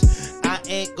purse. I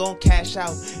ain't gon' cash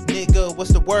out, nigga,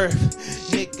 what's the worth?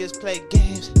 Niggas play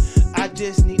games, I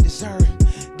just need dessert.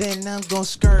 Then I'm gon'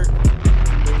 skirt.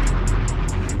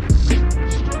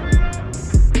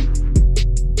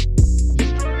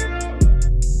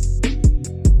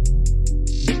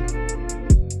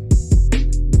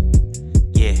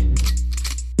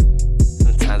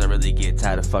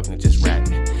 fucking just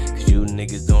rapping. Cause you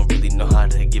niggas don't really know how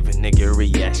to give a nigga a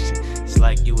reaction. It's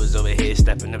like you was over here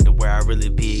stepping up to where I really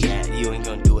be at. You ain't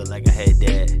gonna do it like I had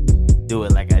that. Do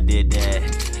it like I did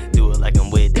that. Do it like I'm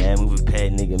with that. Moving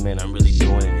pad, nigga, man, I'm really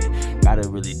doing it. Gotta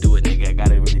really do it, nigga. I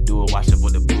gotta really do it. Watch up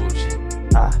with the bullshit.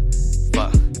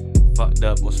 Fucked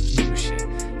up on some stupid shit.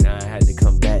 Now I had to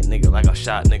come back, nigga, like I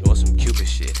shot, nigga, on some Cupid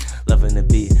shit. Loving the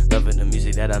beat, loving the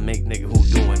music that I make, nigga, who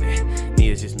doing it?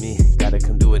 Me, it's just me, gotta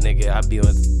come do it, nigga. I be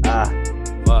on,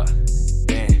 fuck,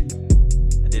 man,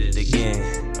 I did it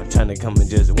again. I'm trying to come and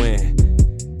just win.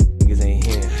 Niggas ain't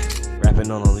here,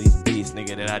 rapping on all these beats,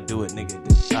 nigga, that I do it, nigga.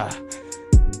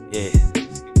 Yeah.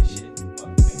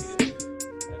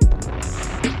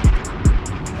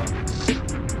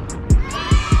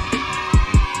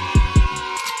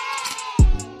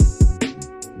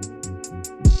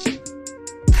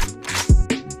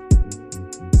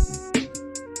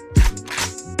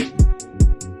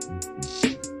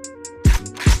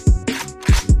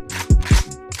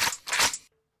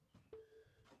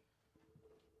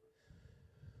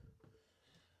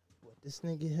 This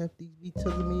nigga Hefty be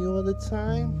telling me all the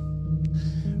time.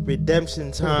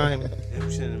 Redemption time.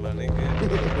 Redemption, my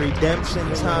nigga.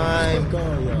 Redemption time.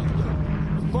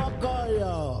 Fuck all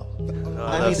y'all.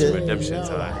 I need some redemption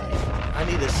time. I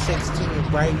need a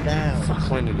 16 right now.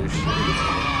 Point of this shit.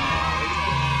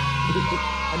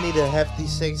 I need a hefty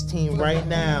 16 right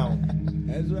now.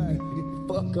 That's right.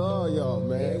 Fuck all y'all,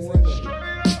 man.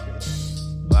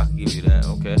 I can give you that,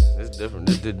 okay? It's different.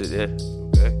 Okay?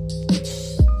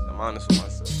 I'm honest with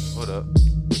myself. Hold up.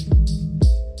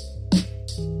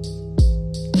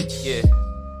 Yeah.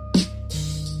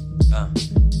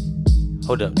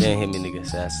 Hold up. They ain't hit me, nigga.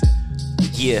 So I said,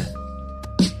 yeah.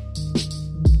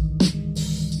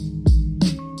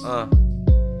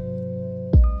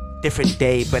 Different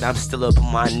day, but I'm still up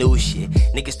on my new shit.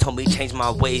 Niggas told me change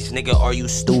my ways, nigga, are you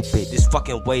stupid? These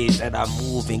fucking ways that I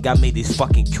move and got me these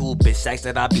fucking Cupid sacks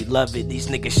that I be loving. These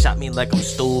niggas shot me like I'm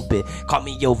stupid. Caught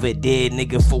me over there,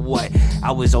 nigga, for what?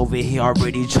 I was over here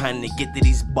already trying to get to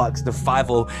these bucks. The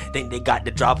 5-0, think they got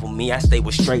the drop on me. I stay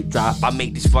with straight drop. I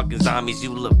make these fucking zombies,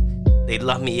 you look. They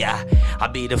love me, I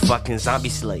be the fucking zombie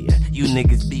slayer. You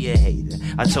niggas be a hater.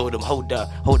 I told them, hold up,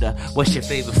 what's your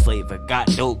favorite flavor? Got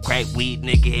dope, crack, weed,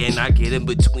 nigga, and I get in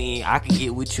between. I can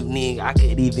get what you need, I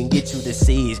could even get you the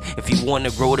seeds. If you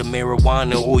wanna grow the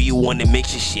marijuana, or you wanna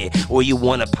mix your shit, or you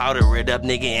wanna powder it up,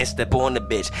 nigga, and step on the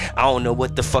bitch. I don't know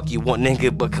what the fuck you want,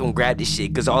 nigga, but come grab this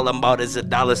shit, cause all I'm about is a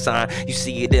dollar sign. You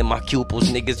see it in my pupils,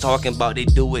 niggas talking about they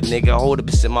do it, nigga. Hold up,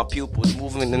 it's in my pupils,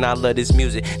 moving and I love this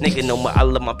music. Nigga, know I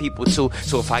love my people too.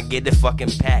 So if I get the fucking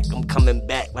pack, I'm coming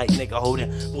back like nigga, hold it,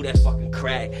 move that fucking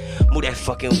crack, move that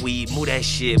fucking weed, move that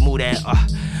shit, move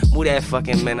that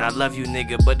fucking man. I love you,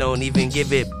 nigga, but don't even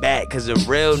give it back. Cause a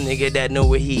real nigga that know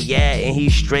where he at and he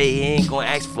straight, he ain't gonna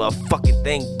ask for a fucking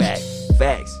thing back.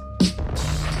 Facts.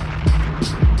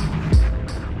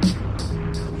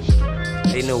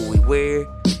 They know where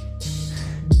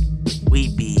we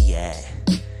be at.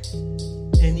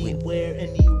 Anywhere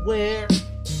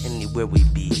we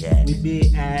be at. We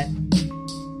be at.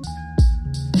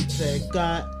 Said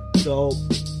got dope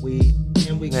weed,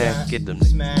 and we got get them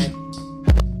smack,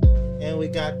 and we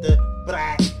got the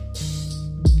black.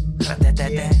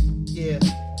 Yeah. Yeah.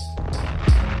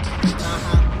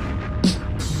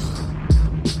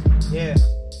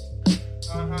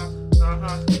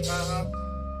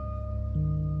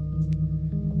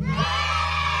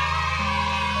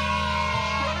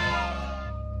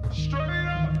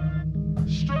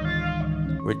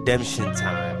 Redemption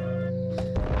time.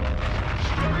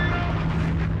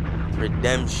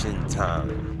 Redemption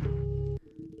time.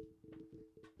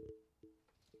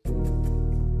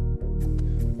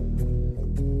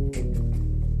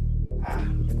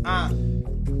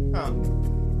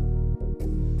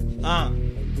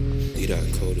 D-Dot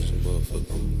cold as a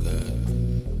motherfucker. God.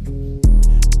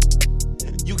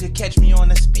 You could catch me on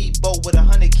a speedboat with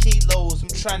 100 kilos. I'm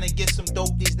trying to get some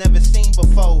dope these never seen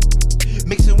before.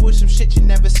 Mixing with some shit you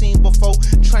never seen before.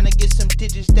 Trying to get some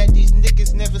digits that these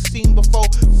niggas never seen before.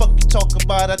 Fuck you talk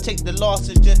about, I take the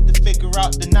losses just to figure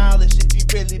out the knowledge. If you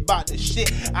really about the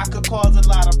shit, I could cause a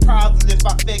lot of problems. If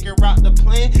I figure out the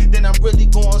plan, then I'm really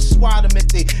gonna swat them. If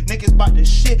they niggas about the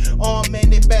shit, oh man,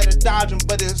 they better dodge them.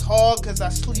 But it's hard cause I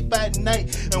sleep at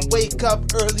night and wake up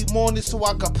early morning so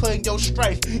I can play your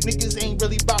strife. Niggas ain't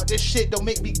really about this shit, don't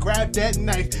make me grab that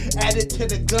knife, add it to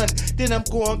the gun, then I'm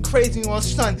going crazy on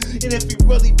son. And if you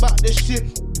really about this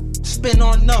shit, spin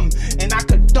on them, and I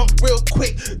could dump real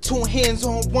quick, 2 hands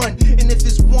on one. And if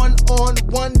it's 1 on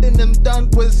 1, then I'm done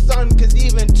with son. Cause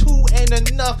even 2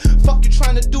 ain't enough. Fuck you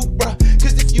trying to do, bruh?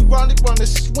 Cause if you run run the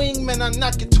swing, man, I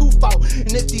knock your tooth out.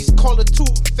 And if these call a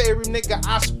tooth fairy, nigga,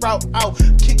 I sprout out,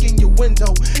 kick in your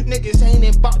window. Niggas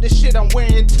ain't about this shit, I'm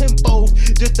wearing Timbos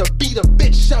just to beat a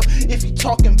bitch up. If you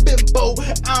talking bimbo,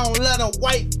 I don't let them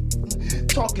white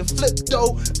talking flip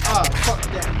though. Fuck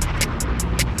that.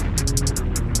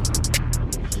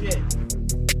 Shit.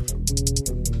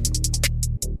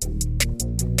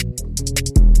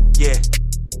 Yeah.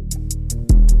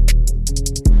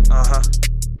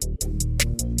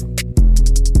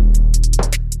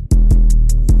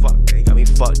 Fuck, they got me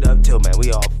fucked up too, man.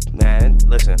 We all, man,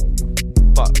 listen.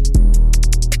 Fuck.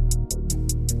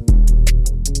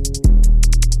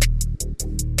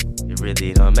 It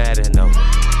really don't matter, no.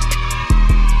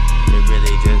 It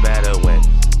really just matter when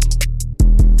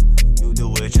you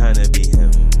do it trying to be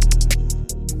him.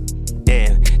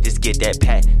 Damn, just get that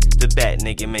pat. The bat,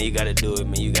 nigga, man, you gotta do it,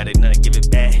 man. You gotta not give it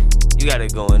back. You gotta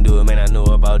go and do it, man. I know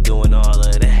about doing all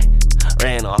of that.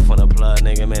 Ran off on a plug,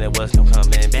 nigga, man. It wasn't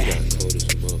coming back.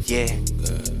 Yeah,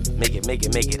 make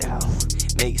it out.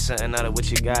 Make something out of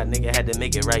what you got, nigga. Had to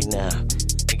make it right now.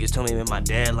 Niggas told me, man, my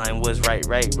deadline was right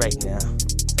now.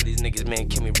 So these niggas, man,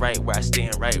 keep me right where I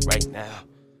stand right now.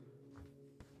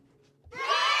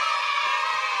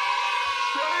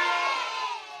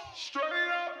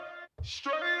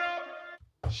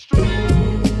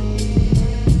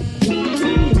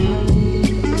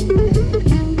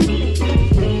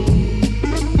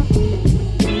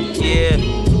 Yeah,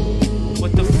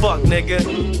 what the fuck, nigga?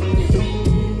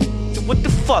 What the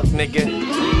fuck, nigga?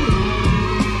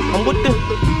 I'm with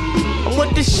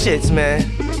the shits, man.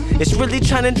 It's really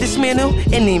trying to dismantle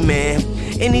any man.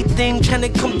 Anything trying to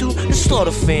come through the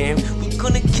slaughter fam. We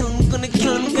gonna kill him, gonna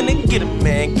get him,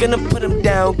 man. Gonna put him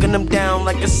down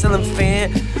like a ceiling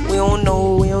fan. We don't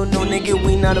know, nigga,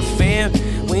 we not a fan.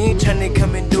 We ain't tryna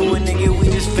come and do it, nigga, we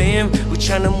just fam. We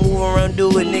tryna move around,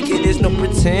 do it, nigga, there's no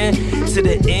pretend. To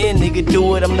the end, nigga,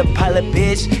 do it, I'm the pilot,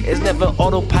 bitch. It's never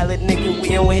autopilot, nigga, we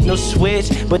don't hit no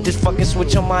switch. But this fucking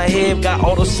switch on my head got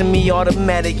auto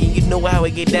semi-automatic. And you know how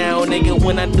it get down, nigga,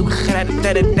 when I do I make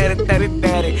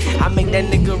that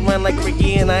nigga run like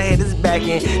Ricky and I hit his back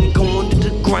and go under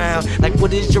the ground. Like,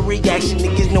 what is your reaction?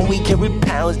 Niggas know we carry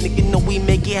pounds, niggas know we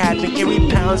make it happen. Carry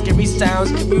pounds, carry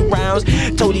sounds, carry rounds.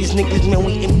 Told these niggas, man,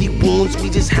 we empty wounds, we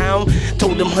just hound.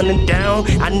 Told them hunting down.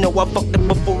 I know I fucked up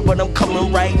before, but I'm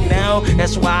coming right now.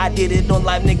 That's why I did it on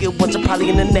live, nigga. Once I'm probably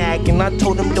in the nag. And I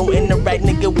told them don't interact,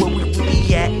 nigga, where we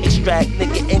be at. Extract,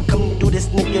 nigga, and come do this,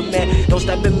 nigga, man. Don't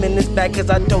stab him in his back, cause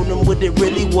I told them what it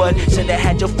really was. Should've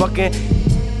had your fucking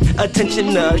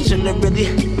attention up. Should've really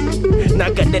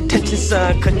not got that tension,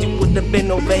 son. Cause you would've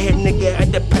been over here, nigga,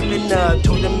 at the peppin' up.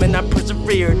 Told him and I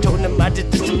persevered. Told him I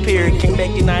just disappeared. Came back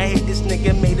and I hate this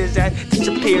nigga, made his ass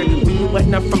disappear. We went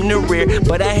not from the rear,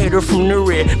 but I hit her from the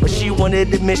rear. But she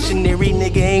wanted a missionary,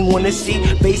 nigga, ain't wanna see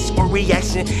face or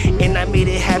reaction. And I made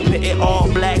it happen in all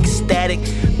black, static.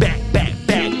 Back,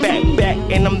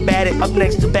 and I'm batted up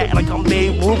next to back like I'm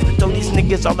Babe Ruth. Told these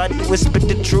niggas all I do is spit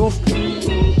the truth.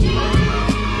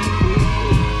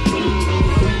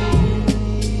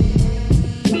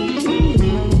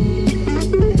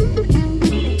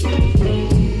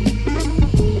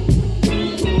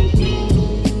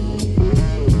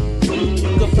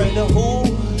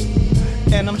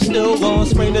 And I'm still gon'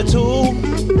 spray the tool.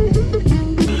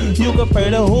 You can pray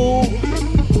the who,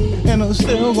 and I'm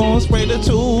still gon' spray the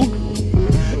tool.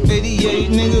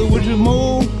 88 nigga, would you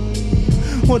move?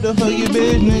 What the fuck you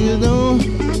bitch nigga do?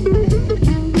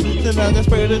 Till I can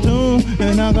spray the tune,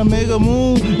 and I can make a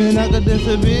move, and I can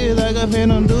disappear like a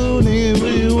phantom dude. Nigga,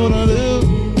 what do you wanna do?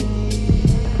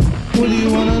 What do you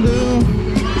wanna do?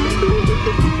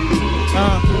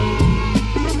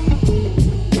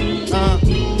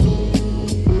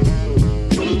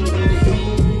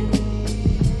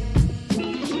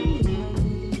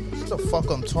 What the fuck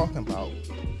I'm talking about?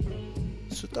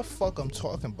 That's what the fuck I'm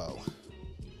talking about.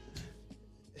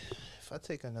 If I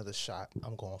take another shot,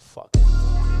 I'm gonna fucking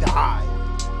die.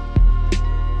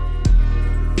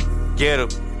 Get him.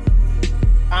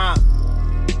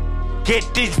 Get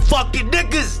these fucking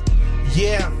niggas.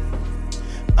 Yeah.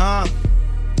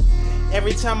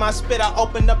 Every time I spit, I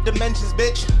open up dimensions,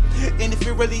 bitch. And if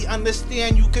you really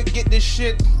understand, you could get this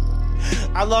shit.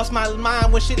 I lost my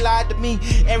mind when she lied to me.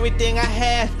 Everything I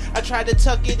had, I tried to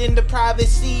tuck it into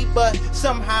privacy, but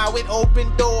somehow it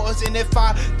opened doors. And if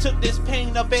I took this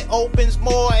pain up, it opens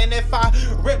more. And if I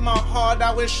rip my heart,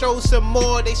 I would show some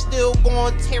more. They still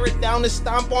gon' tear it down and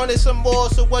stomp on it some more.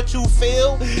 So what you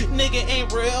feel, nigga,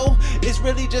 ain't real. It's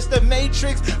really just a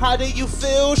matrix. How do you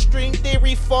feel? String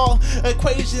theory fall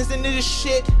equations into this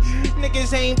shit.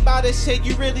 Niggas ain't bout to say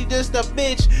you really just a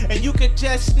bitch. And you could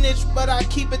just snitch, but I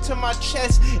keep it to my my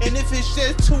chest. And if it's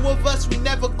just two of us, we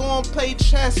never gon' play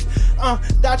chess.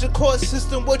 Dodge a court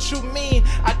system, what you mean?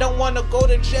 I don't wanna go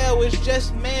to jail, it's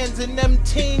just mans and them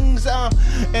tings.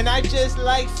 And I just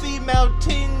like female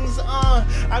tings.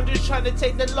 I'm just trying to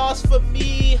take the loss for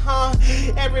me,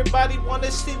 Everybody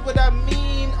wanna see what I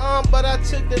mean, but I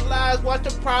took the lies, watch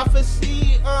the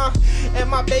prophecy, and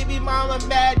my baby mama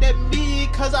mad at me,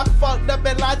 cause I fucked up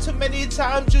and lied too many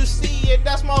times, you see, and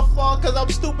that's my fault, cause I'm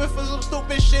stupid for some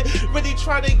stupid shit, really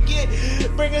trying to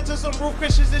bring it to some roof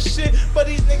Christians and shit, but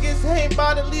these niggas ain't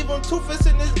about to leave him toothless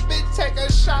in this bitch, take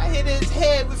a shot, hit his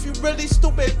head, if you really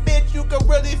stupid bitch, you can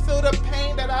really feel the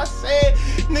pain that I said,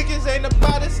 niggas ain't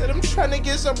about it, said I'm trying to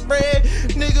get some bread,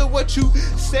 nigga, what you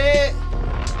said,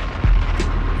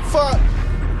 fuck,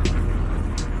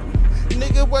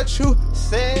 nigga, what you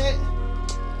said,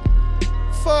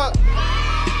 fuck,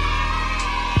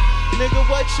 nigga,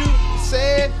 what you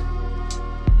said,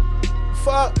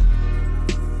 fuck,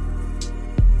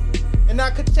 and I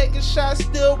could take a shot,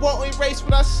 still won't erase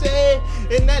what I said,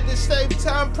 and at the same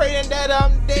time praying that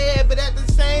I'm dead, but at the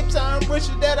same time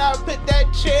wishing that I put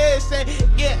that chance and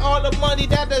get all the money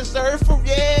that I deserve for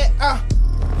it.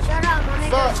 Shut up, my nigga,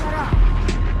 Fuck. shut up.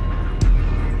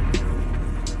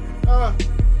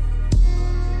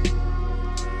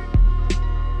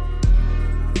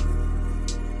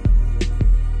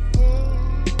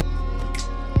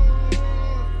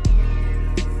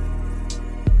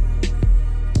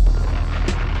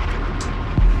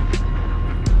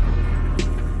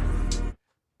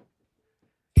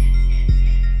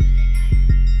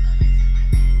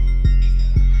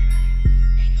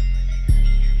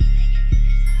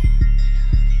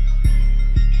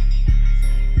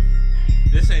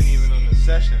 This ain't even on the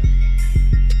session.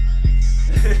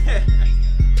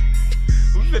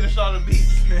 We finished all the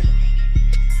beats, man.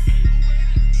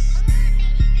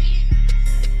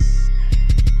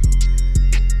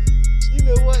 You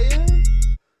know what, yeah?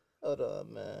 Hold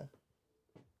on, man.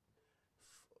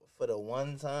 For the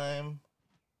one time.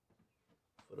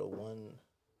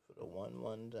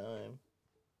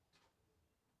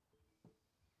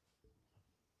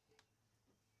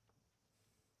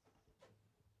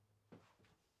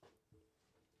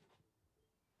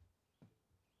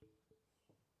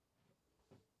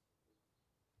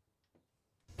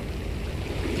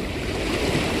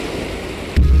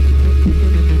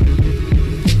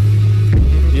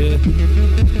 Yeah.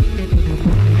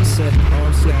 Set,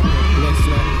 arm snapper, leg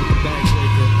snapper,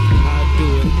 backbreaker. I do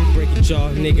it. Break a jaw,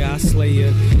 nigga, I slay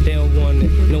ya. They don't want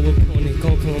it. No opponent,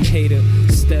 gon' come hater.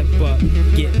 Step up,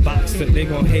 get boxed up, they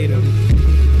gon' hate her.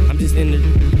 I'm just in the,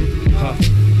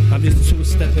 I'm just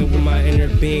two-stepping with my inner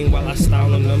being while I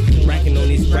style on them. Racking on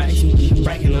these racks,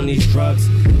 racking on these drugs.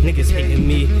 Niggas hating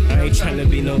me, I ain't trying to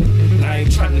be no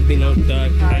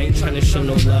thug. I ain't trying to show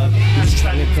no love. I'm just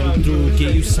trying to come through,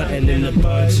 give you something in the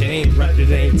bud. Shit ain't wrapped,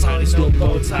 it ain't tight, it's no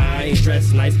bow tie. I ain't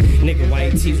dressed nice. Nigga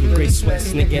white tees with gray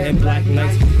sweats, nigga and black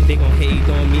nights. They gon' hate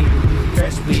on me.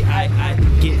 Freshly, I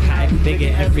get high,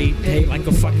 nigga, every day like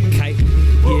a fucking kite.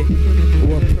 Yeah,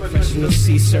 or a professional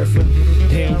sea surfer.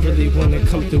 They don't really wanna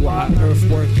come through our earth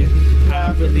working.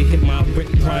 I really hit my brick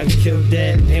prime, kill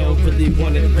dead. They don't really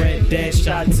want it red, dead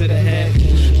shot to the head.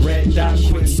 Red dot,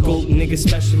 quick scope, nigga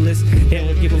specialist. They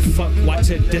don't give a fuck, watch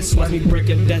it this, watch me break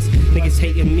up desk. Niggas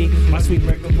hating me, watch me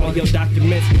break up all your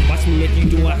documents. Watch me make you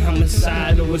do a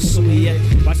homicide or a suicide.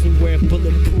 Watch me wear a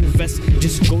bulletproof vest,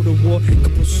 just go to war.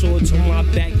 Couple swords on my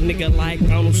back, nigga, like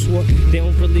Arnold Sword. They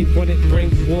don't really want it, bring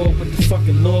war with the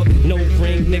fucking Lord. No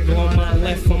ring, nigga, on my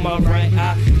left, on my right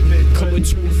eye. Come with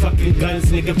two fucking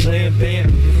guns, nigga, blam,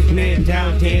 bam. Man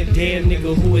down, damn,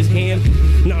 nigga, who is him?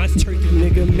 Nah, it's turkey,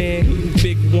 nigga, man, he the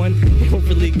big one. They don't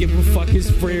really give a fuck, his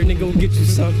frere, nigga, go get you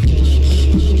some.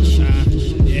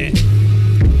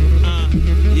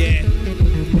 Yeah.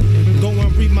 Go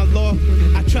and read my law.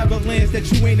 I travel lands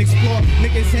that you ain't explore.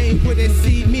 Niggas ain't with it,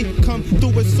 see me come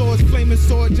through with swords, flaming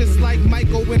sword, just like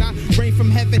Michael when I rain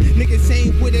from heaven. Niggas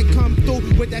ain't with it, come through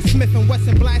with that Smith and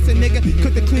Wesson blasting, nigga.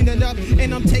 Could to clean it up,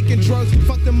 and I'm taking drugs.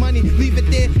 Fuck the money, leave it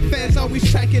there. Fans always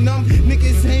tracking them.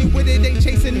 Niggas ain't with it, ain't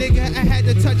chasing, nigga. I had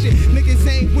to touch it. Niggas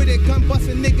ain't with it, gun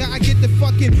busting, nigga. I get the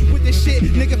fucking with the shit,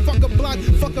 nigga. Fuck a block,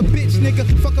 fuck a bitch, nigga.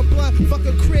 Fuck a blood, fuck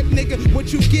a crib, nigga.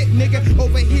 What you get, nigga?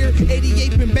 Over here,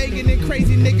 88 been begging and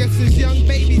crazy, nigga. Since young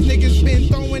babies, niggas been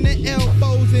throwing the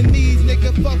elbows and knees,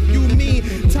 nigga. Fuck you mean,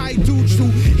 tie dude you,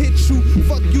 hit you,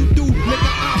 fuck you do, nigga.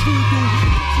 I voodoo,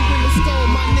 put you in the skull,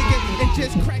 my nigga, and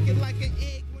just crack it like an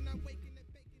egg when I wake in the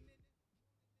bacon.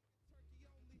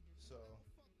 So,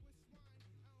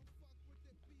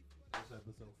 this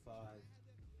episode 5.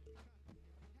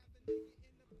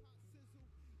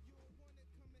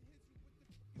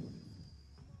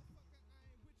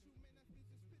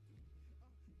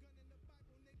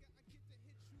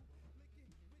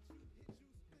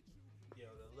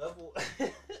 level.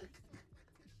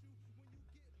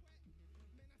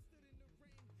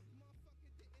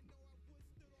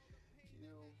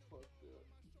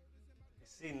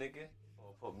 See, nigga, I'm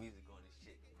gonna put music on this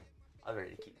shit. I'm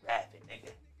ready to keep rapping,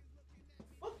 nigga.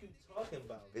 What you talking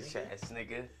about, Bitch nigga? ass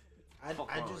nigga. I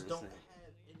just don't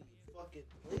have any fucking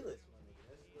playlist, my nigga.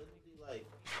 That's literally like,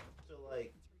 so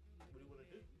like, what do you want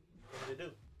to do? What do you want me to do?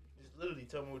 Just literally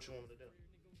tell me what you want me to do.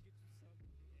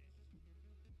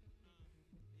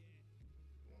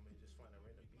 You want me to just find a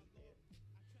random beat, man?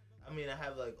 I mean, I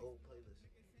have like old playlists.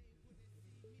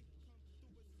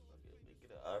 Fuck it, make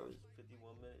it an hour,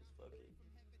 51 minutes, fuck it.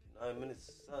 9 minutes,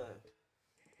 son.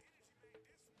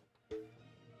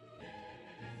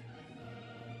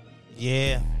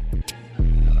 Yeah.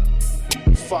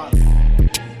 Fuck.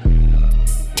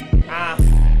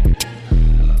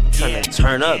 Trying to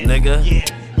turn up, nigga.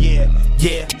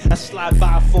 Yeah. I slide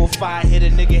by 4-5, hit a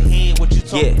nigga head. What you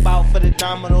talk about for the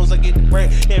dominoes? I get the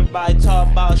bread. Everybody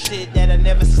talk about shit that I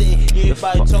never said.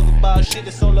 Everybody talk about shit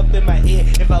that's all up in my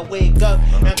head. If I wake up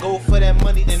and go for that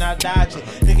money, then I dodge it.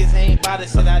 Niggas ain't about it,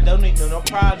 said I don't need no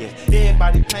problems.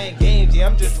 Everybody playing games, yeah,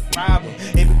 I'm just a problem.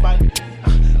 Everybody.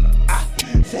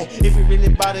 If you really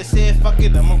bout it, say fuck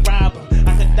it, I'ma rob him.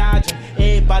 I could dodge him.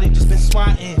 Everybody just been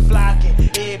swatting, flocking.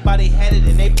 Everybody had it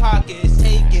in their pocket, it's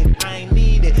taken. I ain't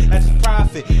need it, I just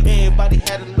profit. Everybody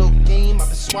had a little game, I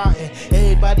been swatting.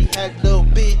 Everybody had a little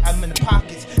bit, I'm in the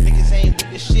pockets. Niggas ain't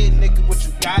with this shit, nigga. What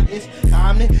you got is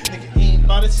diamond. Nigga ain't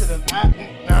bout it to the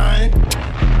nine.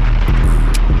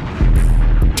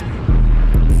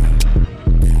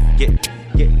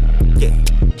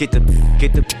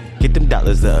 Get them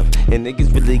dollars up. And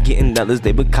niggas really getting dollars,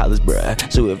 they with collars,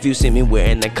 bruh. So if you see me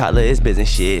wearing that collar, it's business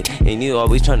shit. And you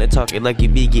always tryna talk it like you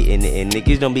be getting it. And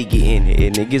niggas don't be getting it.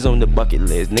 And niggas on the bucket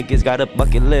list. Niggas got a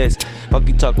bucket list. Fuck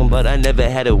you talking about, I never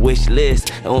had a wish list.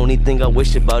 The only thing I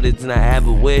wish about is not have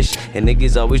a wish. And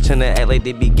niggas always tryna act like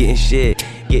they be getting shit.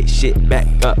 Get shit back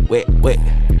up, wait.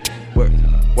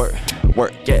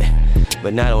 Work, yeah.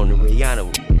 But not on the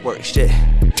Rihanna work shit.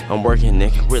 I'm working,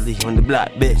 nigga, really on the block,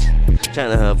 bitch.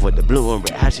 Tryna huff with the blue and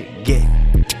red, how she get?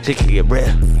 She can get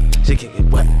real, she can get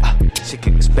wet, she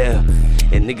can get spell.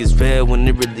 And niggas fail when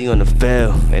they really on the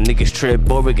fail. And niggas trip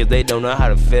over cause they don't know how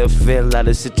to fail out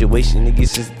of situation, niggas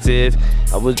sensitive.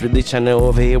 I was really tryna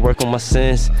over here work on my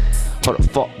sins. Hold up,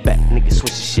 fall back, nigga,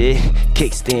 switch the shit.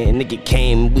 Kickstand, nigga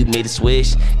came, we made a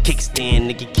switch.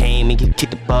 Kickstand, nigga came and get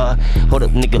kicked the bar. Hold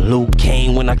up, nigga, Luke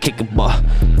came when I kick a bar.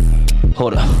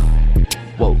 Hold up,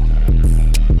 whoa,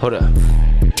 hold up,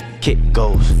 kick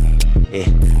goes, yeah.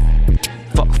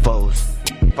 Fuck foes,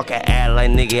 fuck I act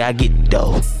like nigga, I get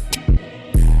dough.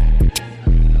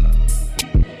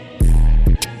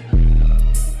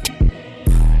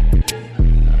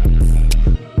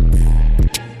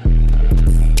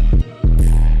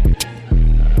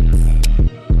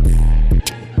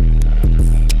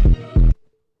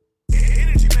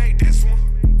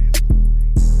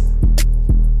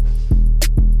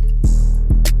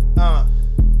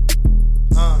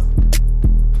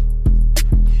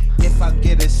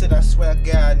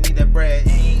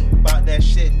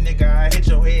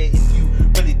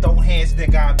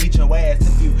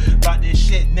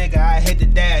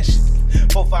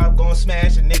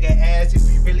 Smash a nigga ass.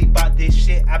 If you really bout this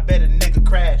shit, I bet a nigga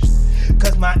crash.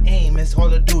 Cause my aim is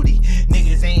Call of Duty.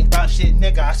 Niggas ain't bout shit,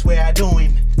 nigga, I swear I do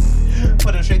him.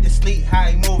 Put him straight to sleep, how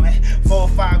he moving.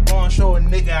 4-5 gon' show a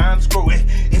nigga I'm screwing.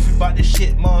 If you bout this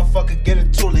shit, motherfucker, get a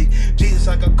toolie. Jesus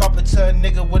like a carpenter,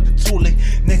 nigga with the toolie.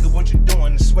 Nigga, what you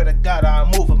doing? I swear to God, I'll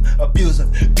move him, abuse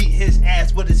him, beat his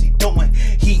ass, what is he doing?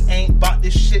 He ain't bout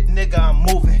this shit, nigga, I'm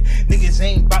moving. Niggas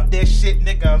ain't bout that shit,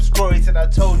 nigga, I'm scrory. Said I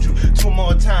told you 2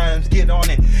 more times, get on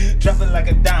it. Drop it like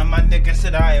a dime, my nigga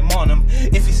said I am on him.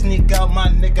 If he sneak out, my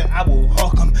nigga, I will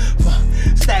hawk him.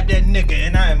 Stab that nigga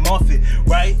and I am off it,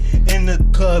 right? In the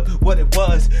club, what it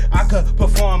was, I could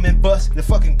perform and bust the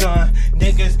fucking gun.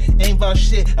 Niggas ain't about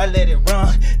shit, I let it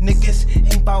run. Niggas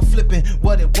ain't about flipping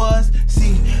what it was.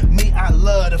 See, me, I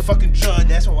love the fucking drug.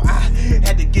 That's why I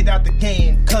had to get out the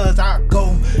game, cause I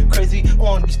go crazy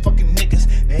on these fucking niggas.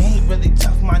 They ain't really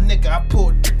tough, my nigga. I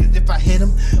pull triggers if I hit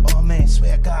them. Oh man,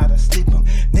 swear to God, I sleep them.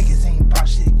 Niggas ain't about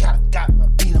shit, gotta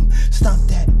beat them. Stump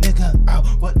that nigga out,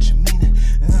 what you meanin'?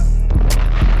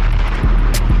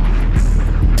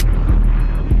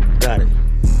 Got it.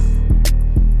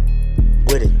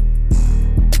 With it.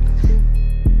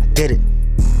 I did it.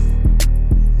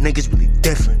 Niggas really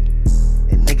different.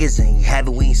 And niggas ain't have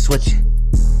it, we ain't switching.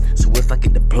 So if I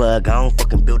get the plug, I don't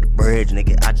fucking build the bridge,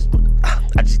 nigga. I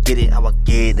just get it how I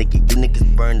get, nigga. You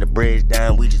niggas burn the bridge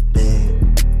down, we just dead.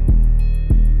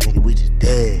 Nigga, we just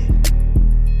dead.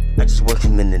 I just work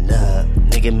him in the nut.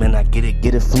 Nigga, man, I get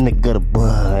it from the gutter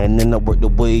bar. And then I work the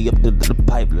way up to the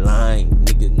pipeline.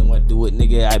 Nigga, know I do it,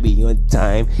 nigga, I be on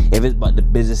time. If it's about the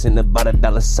business and about a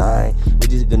dollar sign, we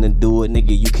just gonna do it, nigga,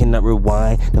 you cannot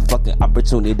rewind. The fucking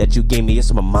opportunity that you gave me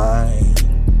is my mind.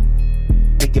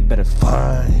 Nigga better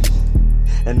find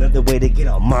another way to get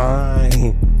off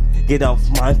mine. Get off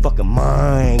my fucking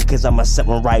mind, cause I'm a set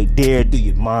one right there, do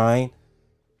you mind?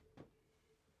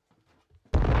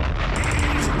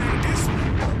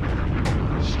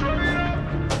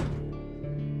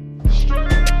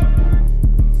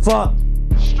 Fuck,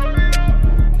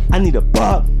 I need a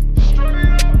buck,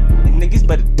 and niggas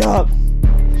better duck,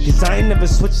 cause I ain't never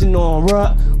switching on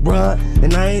rut,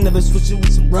 and I ain't never switching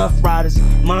with some rough riders.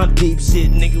 Mob deep shit,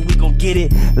 nigga, we gon' get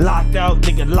it. Locked out,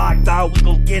 nigga, locked out, we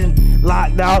gon' get him.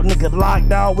 Locked out, nigga,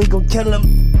 locked out, we gon' kill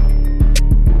him.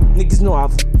 Niggas know I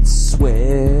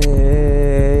swear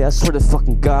to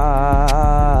fucking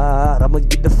God, I'ma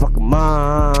get the fucking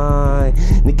mind.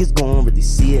 Niggas gon' really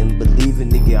see it and believe it,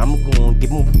 nigga. I'm gon' give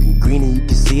them fucking green and you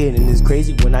can see it. And it's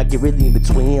crazy when I get really in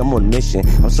between. I'm on a mission.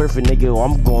 I'm surfing, nigga, or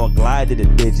I'm gon' glide to the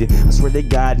digit. I swear to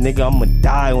God, nigga, I'ma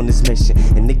die on this mission.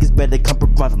 And niggas better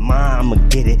compromise mine, I'ma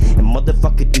get it. And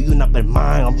motherfucker, do you not bet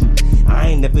mine? I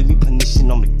ain't never be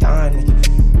punishing on the gun,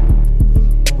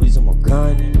 nigga. Always on my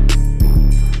gun, nigga.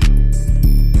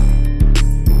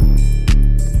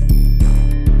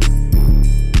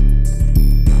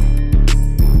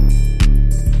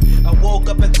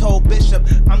 Up and told Bishop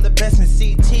I'm the best in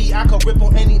CT. I could rip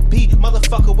on any beat.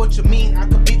 Motherfucker, what you mean? I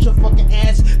could beat your fucking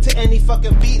ass to any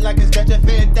fucking beat like it's Dutch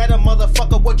Vendetta.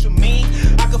 Motherfucker, what you mean?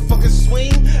 I could fucking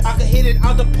swing. I could hit it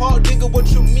out the park, nigga,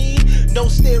 what you mean? No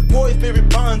steroids, Barry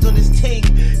Bonds on this team.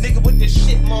 Nigga with this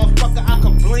shit, motherfucker, I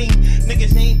could bling.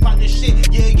 Niggas ain't about this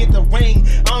shit, yeah, get the ring.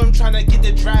 I'm tryna get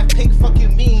the draft pick, fuck you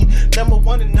mean? Number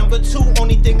 1 and number 2,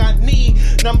 only thing I need.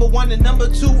 Number 1 and number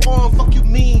 2 on, fuck you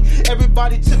mean?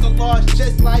 Everybody took a loss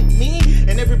just like me,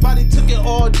 and everybody took it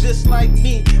all just like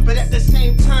me. But at the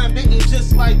same time, they ain't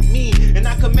just like me. And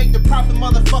I could make the profit,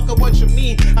 motherfucker, what you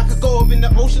mean? I could go up in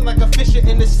the ocean like a fisher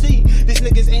in the sea. These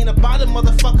niggas ain't about it,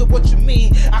 motherfucker, what you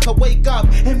mean? I could wake up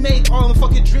and make all the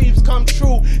fucking dreams come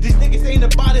true. These niggas ain't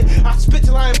about it, I spit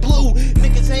till I'm blue.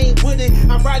 Niggas ain't with it,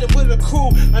 I'm riding with a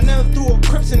crew. I never threw a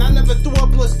Crips and I never threw a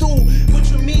plus two. What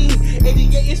you mean?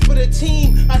 88 is for the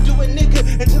team. I do it,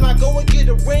 nigga, until I go and get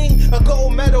a ring. A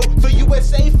gold medal for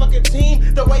USA fucking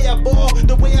team. The way I ball,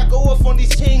 the way I go off on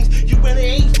these things. You really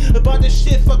ain't about this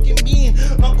shit, fucking mean.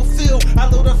 Uncle Phil, I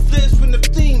load up flips from the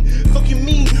thing. Fucking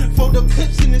mean, for the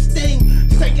clips in this thing.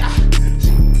 Say,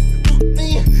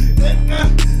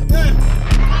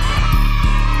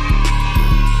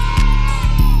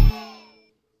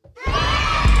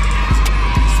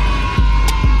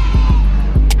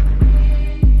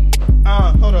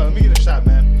 hold on, let me get a shot,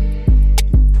 man.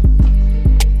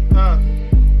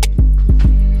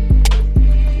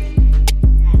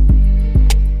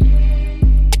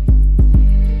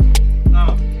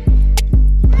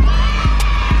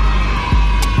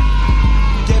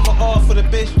 Gave her all for the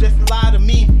bitch, just lie to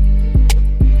me.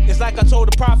 It's like I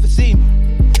told a prophecy.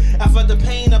 I felt the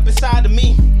pain up inside of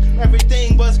me.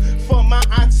 Everything was for my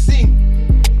eye to see.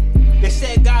 They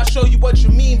said God show you what you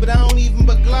mean, but I don't even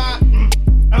but glide.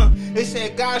 They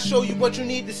said God show you what you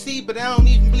need to see, but I don't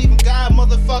even believe in God,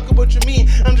 motherfucker, what you mean?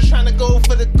 I'm just trying to go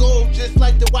for the gold, just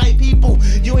like the white people.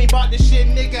 You ain't about this shit,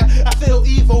 nigga, I feel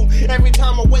evil. Every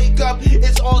time I wake up,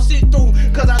 it's all see-through.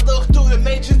 Cause I look through the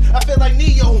matrix, I feel like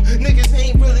Neo. Niggas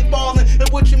ain't really ballin', and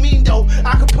what you mean though?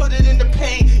 I could put it in the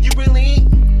pain, you really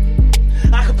ain't.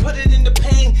 I could put it in the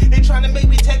pain. They trying to make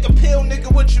me take a pill, nigga,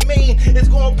 what you mean? It's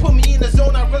gonna put me in a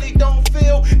zone I really don't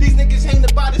feel. These niggas ain't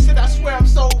about this shit, I swear I'm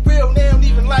so real. They don't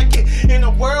even like it. In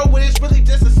a world where it's really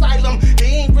just asylum, they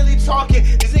ain't really talking.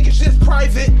 These niggas just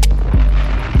private.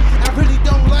 I really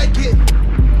don't like it.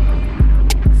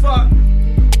 Fuck.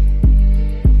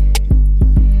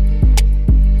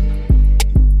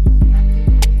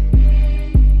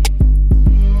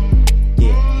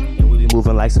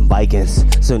 Moving like some Vikings,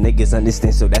 so niggas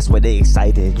understand, so that's why they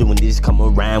excited. When they just come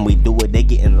around, we do it, they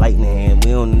get enlightened.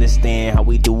 We don't understand how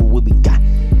we do what we got.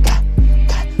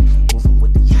 Moving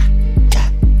with the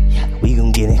yeah. We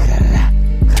gon' get it.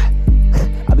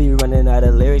 I be running out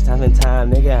of lyrics time and time,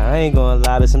 nigga. I ain't gonna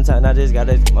lie, but sometimes I just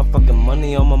gotta get my fucking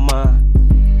money on my mind.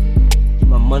 Get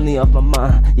my money off my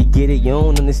mind. You get it, you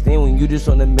don't understand when you just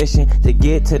on a mission to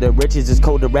get to the riches. It's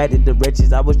cold to rat at the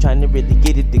riches. I was trying to really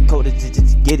get it, the code to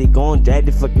just get it. Go and drag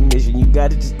the fucking mission. You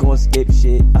gotta just go and skip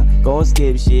shit. Go and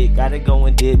skip shit. Gotta go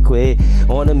and dip quick.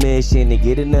 On a mission to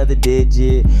get another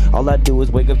digit. All I do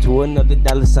is wake up to another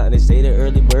dollar sign and say the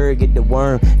early bird, get the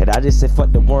worm. And I just said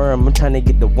fuck the worm, I'm trying to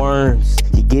get the worms.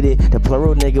 You get it? The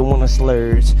plural nigga wanna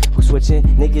slurs. Who switching?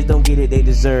 Niggas don't get it, they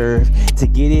deserve to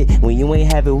get it. When you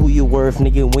ain't have it, who you worth,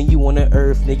 nigga? When you on the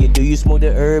earth, nigga, do you smoke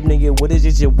the herb, nigga? What is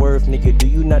it your worth, nigga? Do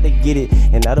you not to get it?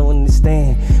 And I don't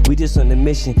understand. We just on the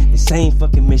mission, the same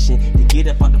fucking mission, to get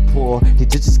up out the poor, to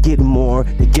just get more,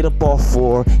 to get up all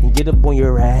four and get up on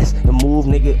your ass and move,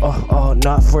 nigga. Oh,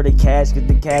 not for the cash, cause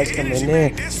the cash coming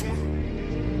in.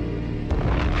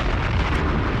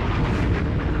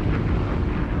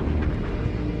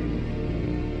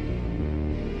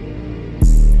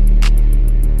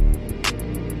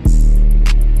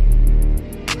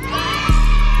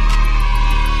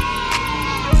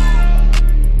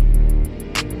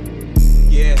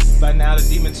 By now the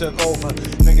demon took over.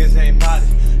 Niggas ain't body.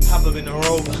 Hop up in the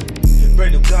rover.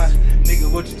 Brand new gun.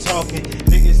 Nigga, what you talking?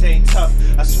 Niggas ain't tough.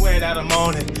 I swear that I'm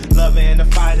on it. Lover and a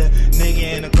fighter.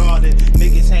 Nigga in the garden.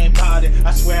 Niggas ain't bothered.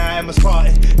 I swear I am a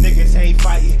Spartan. Niggas ain't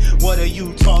fighting. What are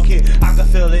you talking? I can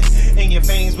feel it in your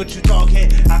veins. What you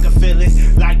talking? I can feel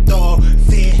it like dog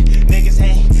fear. Niggas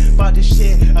ain't about this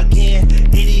shit again.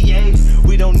 88.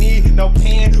 We don't need no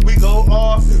pen. We go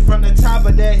off from the top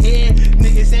of the head.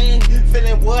 Niggas ain't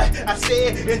feeling what I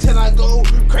said until I go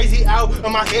crazy out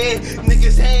of my head.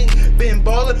 Niggas ain't been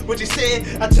ballin'. What you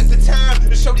said? I took the time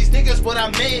to show these niggas what I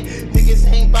meant. Niggas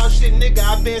ain't about shit, nigga.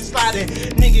 I been sliding.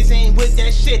 Niggas ain't with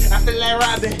that shit. I feel like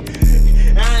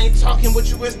robbing. I ain't talking what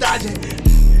you was dodging.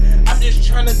 I'm just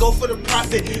trying to go for the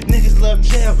profit. Niggas love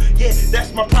jail, yeah,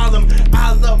 that's my problem.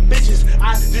 I love bitches,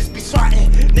 I just be swatting.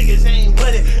 Niggas ain't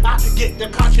with it, I can get the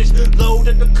cartridge, load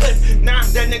at the clip. Nah,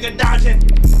 that nigga dodging.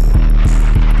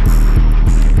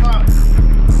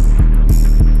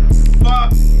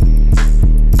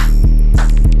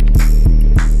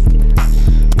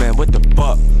 Man, what the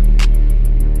fuck?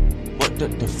 What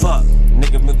the fuck?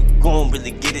 Nigga, we gon'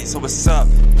 really get it, so what's up?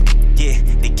 Yeah,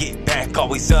 they get back,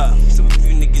 always up. So if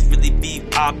you niggas really be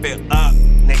poppin' up,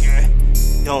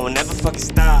 nigga, don't never fucking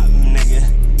stop, nigga.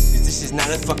 Cause this is not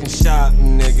a fucking shop,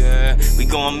 nigga. We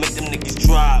gon' make them niggas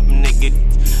drop, nigga.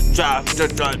 Drop.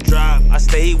 I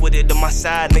stay with it on my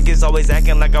side. Niggas always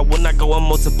acting like I will not go and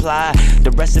multiply.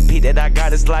 The recipe that I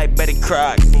got is like Betty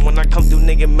Crock. And when I come through,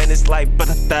 nigga, man, it's like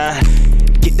butterfly.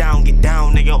 Get down,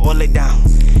 nigga, all lay down.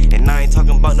 And I ain't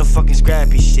talking about no fucking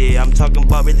scrappy shit. I'm talking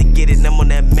about really getting them on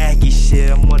that Mackie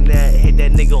shit. I'm on that, hit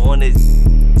that nigga on his.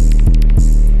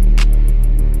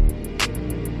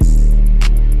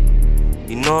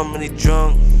 You know I'm really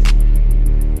drunk.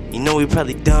 You know we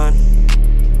probably done.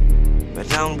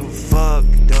 But I don't give a fuck,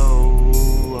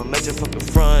 though. I'm at your fucking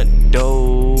front,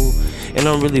 though. And I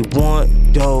don't really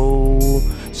want, though.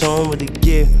 So I don't really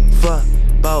give a fuck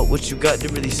about what you got to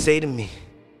really say to me.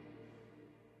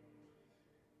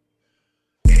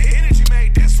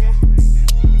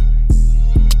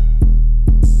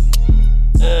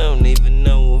 I don't even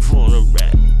know if I wanna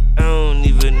rap. I don't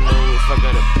even know if I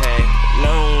got a pack. And I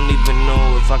don't even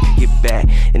know if I could get back.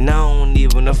 And I don't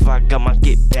even know if I got my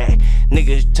get back.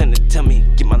 Niggas trying to tell me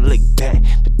get my lick back,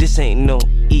 but this ain't no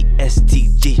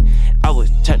ESTG. I was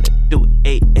trying to do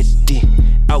it AHD.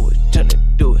 I was trying to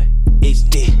do it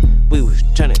HD. We was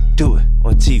trying to do it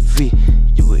on TV.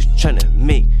 You was trying to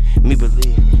make me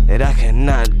believe that I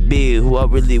cannot be who I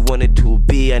really wanted to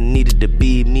be. I needed to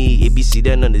be me, ABC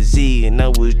down on the Z. And I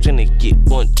was trying to get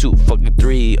 1, 2, fucking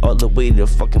 3, all the way to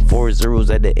fucking 4 zeros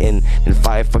at the end. And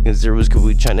 5 fucking zeros cause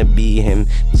we trying to be him.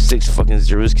 6 fucking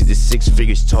zeros cause it's 6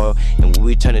 figures tall. And when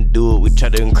we trying to do it, we try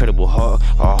to incredible hard.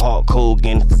 Our Hulk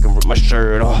Hogan fucking rip my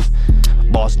shirt off.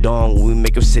 Boss Dong when we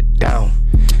make him sit down.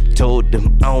 Told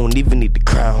them I don't even need the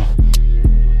crown.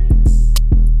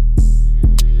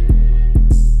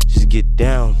 Just get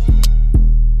down.